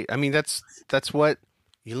great. I mean, that's what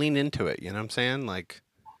you lean into it, you know what I'm saying? Like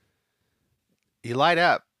you light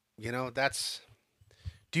up,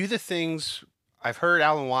 do the things I've heard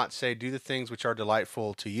Alan Watts say, do the things which are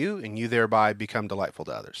delightful to you and you thereby become delightful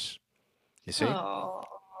to others. You see? Oh,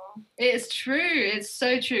 it's true. It's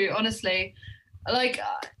so true. Honestly,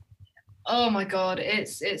 oh my God,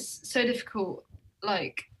 it's so difficult,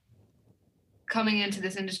 coming into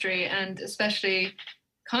this industry and especially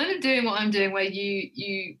kind of doing what I'm doing, where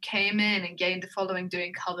you came in and gained a following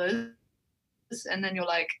doing covers, and then you're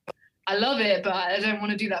like, I love it, but I don't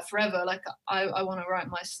want to do that forever. I want to write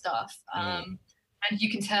my stuff. And you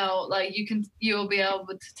can tell, you'll be able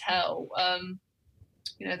to tell,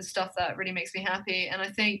 the stuff that really makes me happy. And I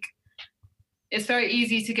think it's very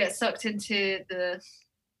easy to get sucked into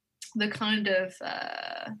the kind of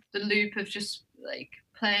the loop of just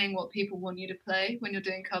playing what people want you to play when you're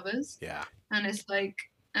doing covers. Yeah. And it's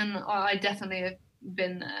and I definitely have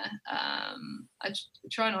been there. I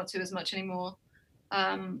try not to as much anymore.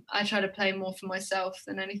 I try to play more for myself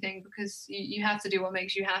than anything, because you have to do what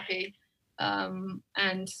makes you happy.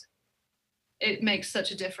 And it makes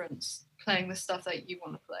such a difference playing the stuff that you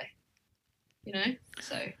want to play,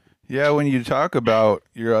 so. Yeah, when you talk about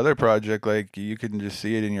your other project, you can just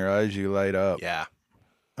see it in your eyes. You light up. Yeah.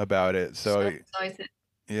 About it. So excited.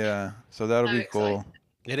 Yeah. So that'll be cool. Excited.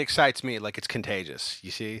 It excites me. It's contagious.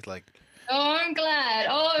 You see? Oh, I'm glad.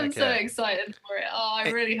 Oh, I'm so excited for it. Oh,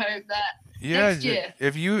 I really hope that next year.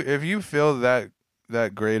 If you feel that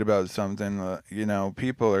great about something,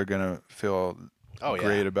 people are gonna feel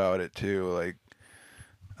great about it too.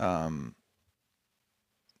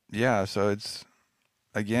 Yeah. So it's,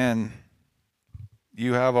 again,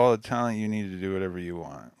 you have all the talent you need to do whatever you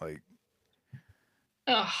want.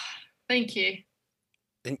 Oh, thank you.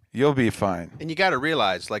 And you'll be fine. And you got to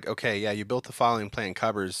realize, okay, yeah, you built the following playing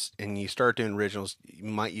covers, and you start doing originals.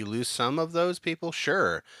 Might you lose some of those people?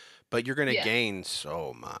 Sure, but you're going to gain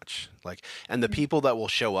so much. And the people that will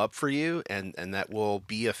show up for you and that will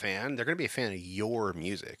be a fan, they're going to be a fan of your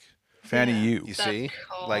music. Fan of you. You see?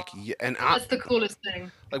 Cool. That's the coolest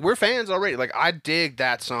thing. We're fans already. I dig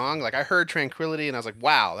that song. I heard Tranquility, and I was like,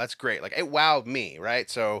 wow, that's great. It wowed me, right?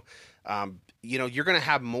 So, you're going to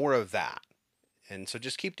have more of that. And so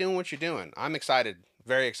just keep doing what you're doing. I'm excited,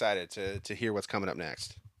 very excited to hear what's coming up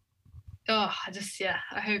next. Oh,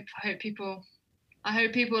 I hope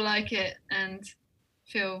people like it and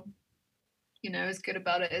feel, as good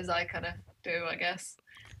about it as I kind of do, I guess.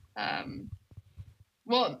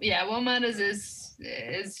 What matters is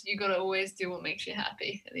you got to always do what makes you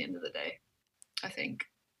happy at the end of the day, I think.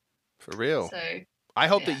 For real. So I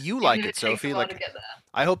hope that you like it, Sophie.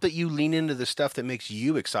 I hope that you lean into the stuff that makes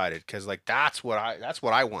you excited, because that's what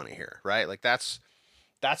I want to hear, right? That's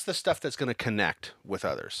the stuff that's going to connect with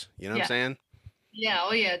others. You know what I'm saying? Yeah.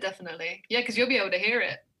 Oh yeah, definitely. Yeah, because you'll be able to hear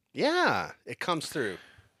it. Yeah, it comes through.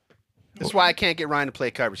 That's why I can't get Ryan to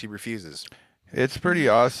play covers. He refuses. It's pretty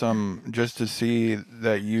awesome just to see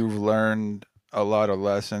that you've learned a lot of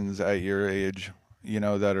lessons at your age,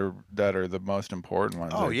 that are the most important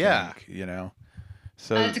ones. Oh, I think,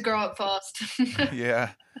 So I had to grow up fast.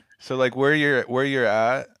 Yeah. So where you're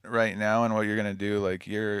at right now and what you're gonna do,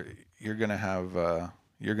 you're gonna have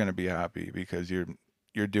you're going to be happy because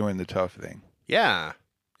you're doing the tough thing. Yeah.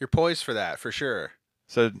 You're poised for that, for sure.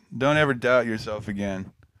 So don't ever doubt yourself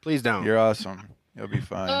again. Please don't. You're awesome. You'll be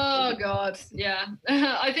fine. Oh God, yeah.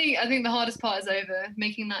 I think the hardest part is over.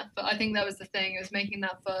 Making that. I think that was the thing. It was making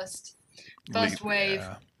that first wave.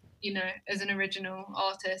 Yeah. You know, as an original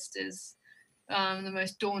artist, is the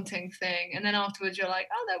most daunting thing. And then afterwards, you're like,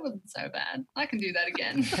 oh, that wasn't so bad. I can do that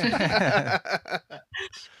again.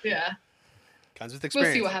 Yeah. Comes with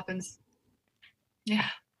experience. We'll see what happens. Yeah.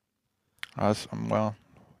 Awesome. Well,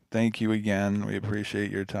 thank you again. We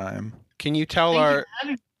appreciate your time. Can you tell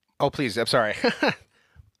Oh, please. I'm sorry.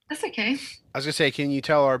 That's okay. I was going to say, can you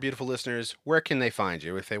tell our beautiful listeners, where can they find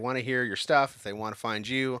you? If they want to hear your stuff, if they want to find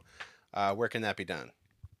you, where can that be done?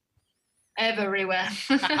 Everywhere.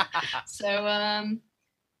 So,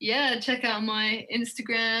 yeah, check out my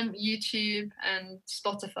Instagram, YouTube, and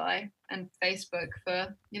Spotify and Facebook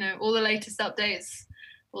for, all the latest updates,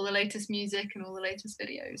 all the latest music, and all the latest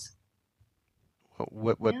videos.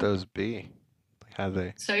 What those be? How do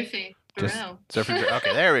they? Sophie Burrell. Sophie Burrell.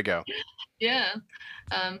 Okay, there we go. Yeah.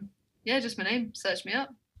 Yeah, just my name. Search me up,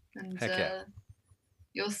 and Heck yeah.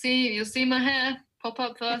 you'll see my hair pop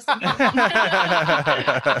up first.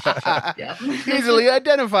 Yeah. Easily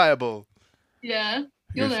identifiable. Yeah,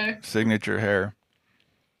 you'll know. Signature hair.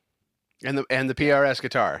 And the PRS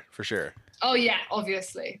guitar for sure. Oh yeah,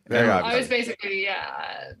 obviously. I was basically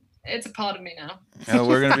it's a part of me now.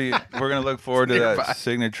 We're gonna look forward to that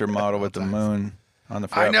signature model with the moon on the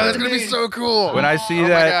front. I know it's gonna be so cool. When I see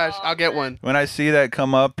that, my gosh, I'll get one. When I see that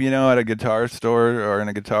come up, at a guitar store or in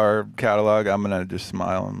a guitar catalog, I'm gonna just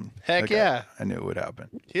smile and heck yeah. I knew it would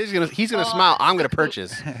happen. He's gonna smile. I'm gonna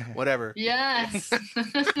purchase whatever. Yes.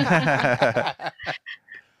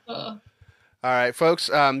 All right, folks.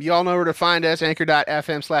 You all know where to find us.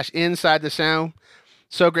 Anchor.fm/Inside the Sound.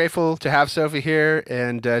 So grateful to have Sophie here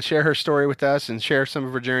and share her story with us and share some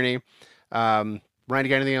of her journey. Ryan, you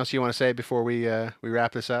got anything else you want to say before we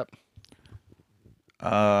wrap this up?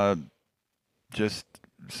 Just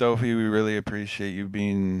Sophie, we really appreciate you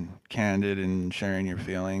being candid and sharing your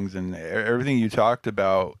feelings and everything you talked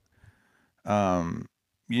about.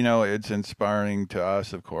 It's inspiring to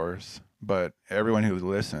us, of course, but everyone who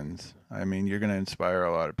listens, you're going to inspire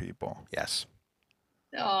a lot of people. Yes.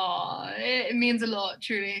 Oh, it means a lot,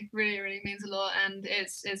 truly. Really, really means a lot. And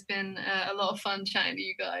it's been a lot of fun chatting to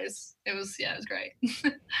you guys. It was great.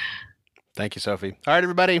 Thank you, Sophie. All right,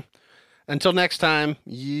 everybody. Until next time,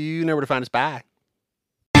 you know where to find us. Bye.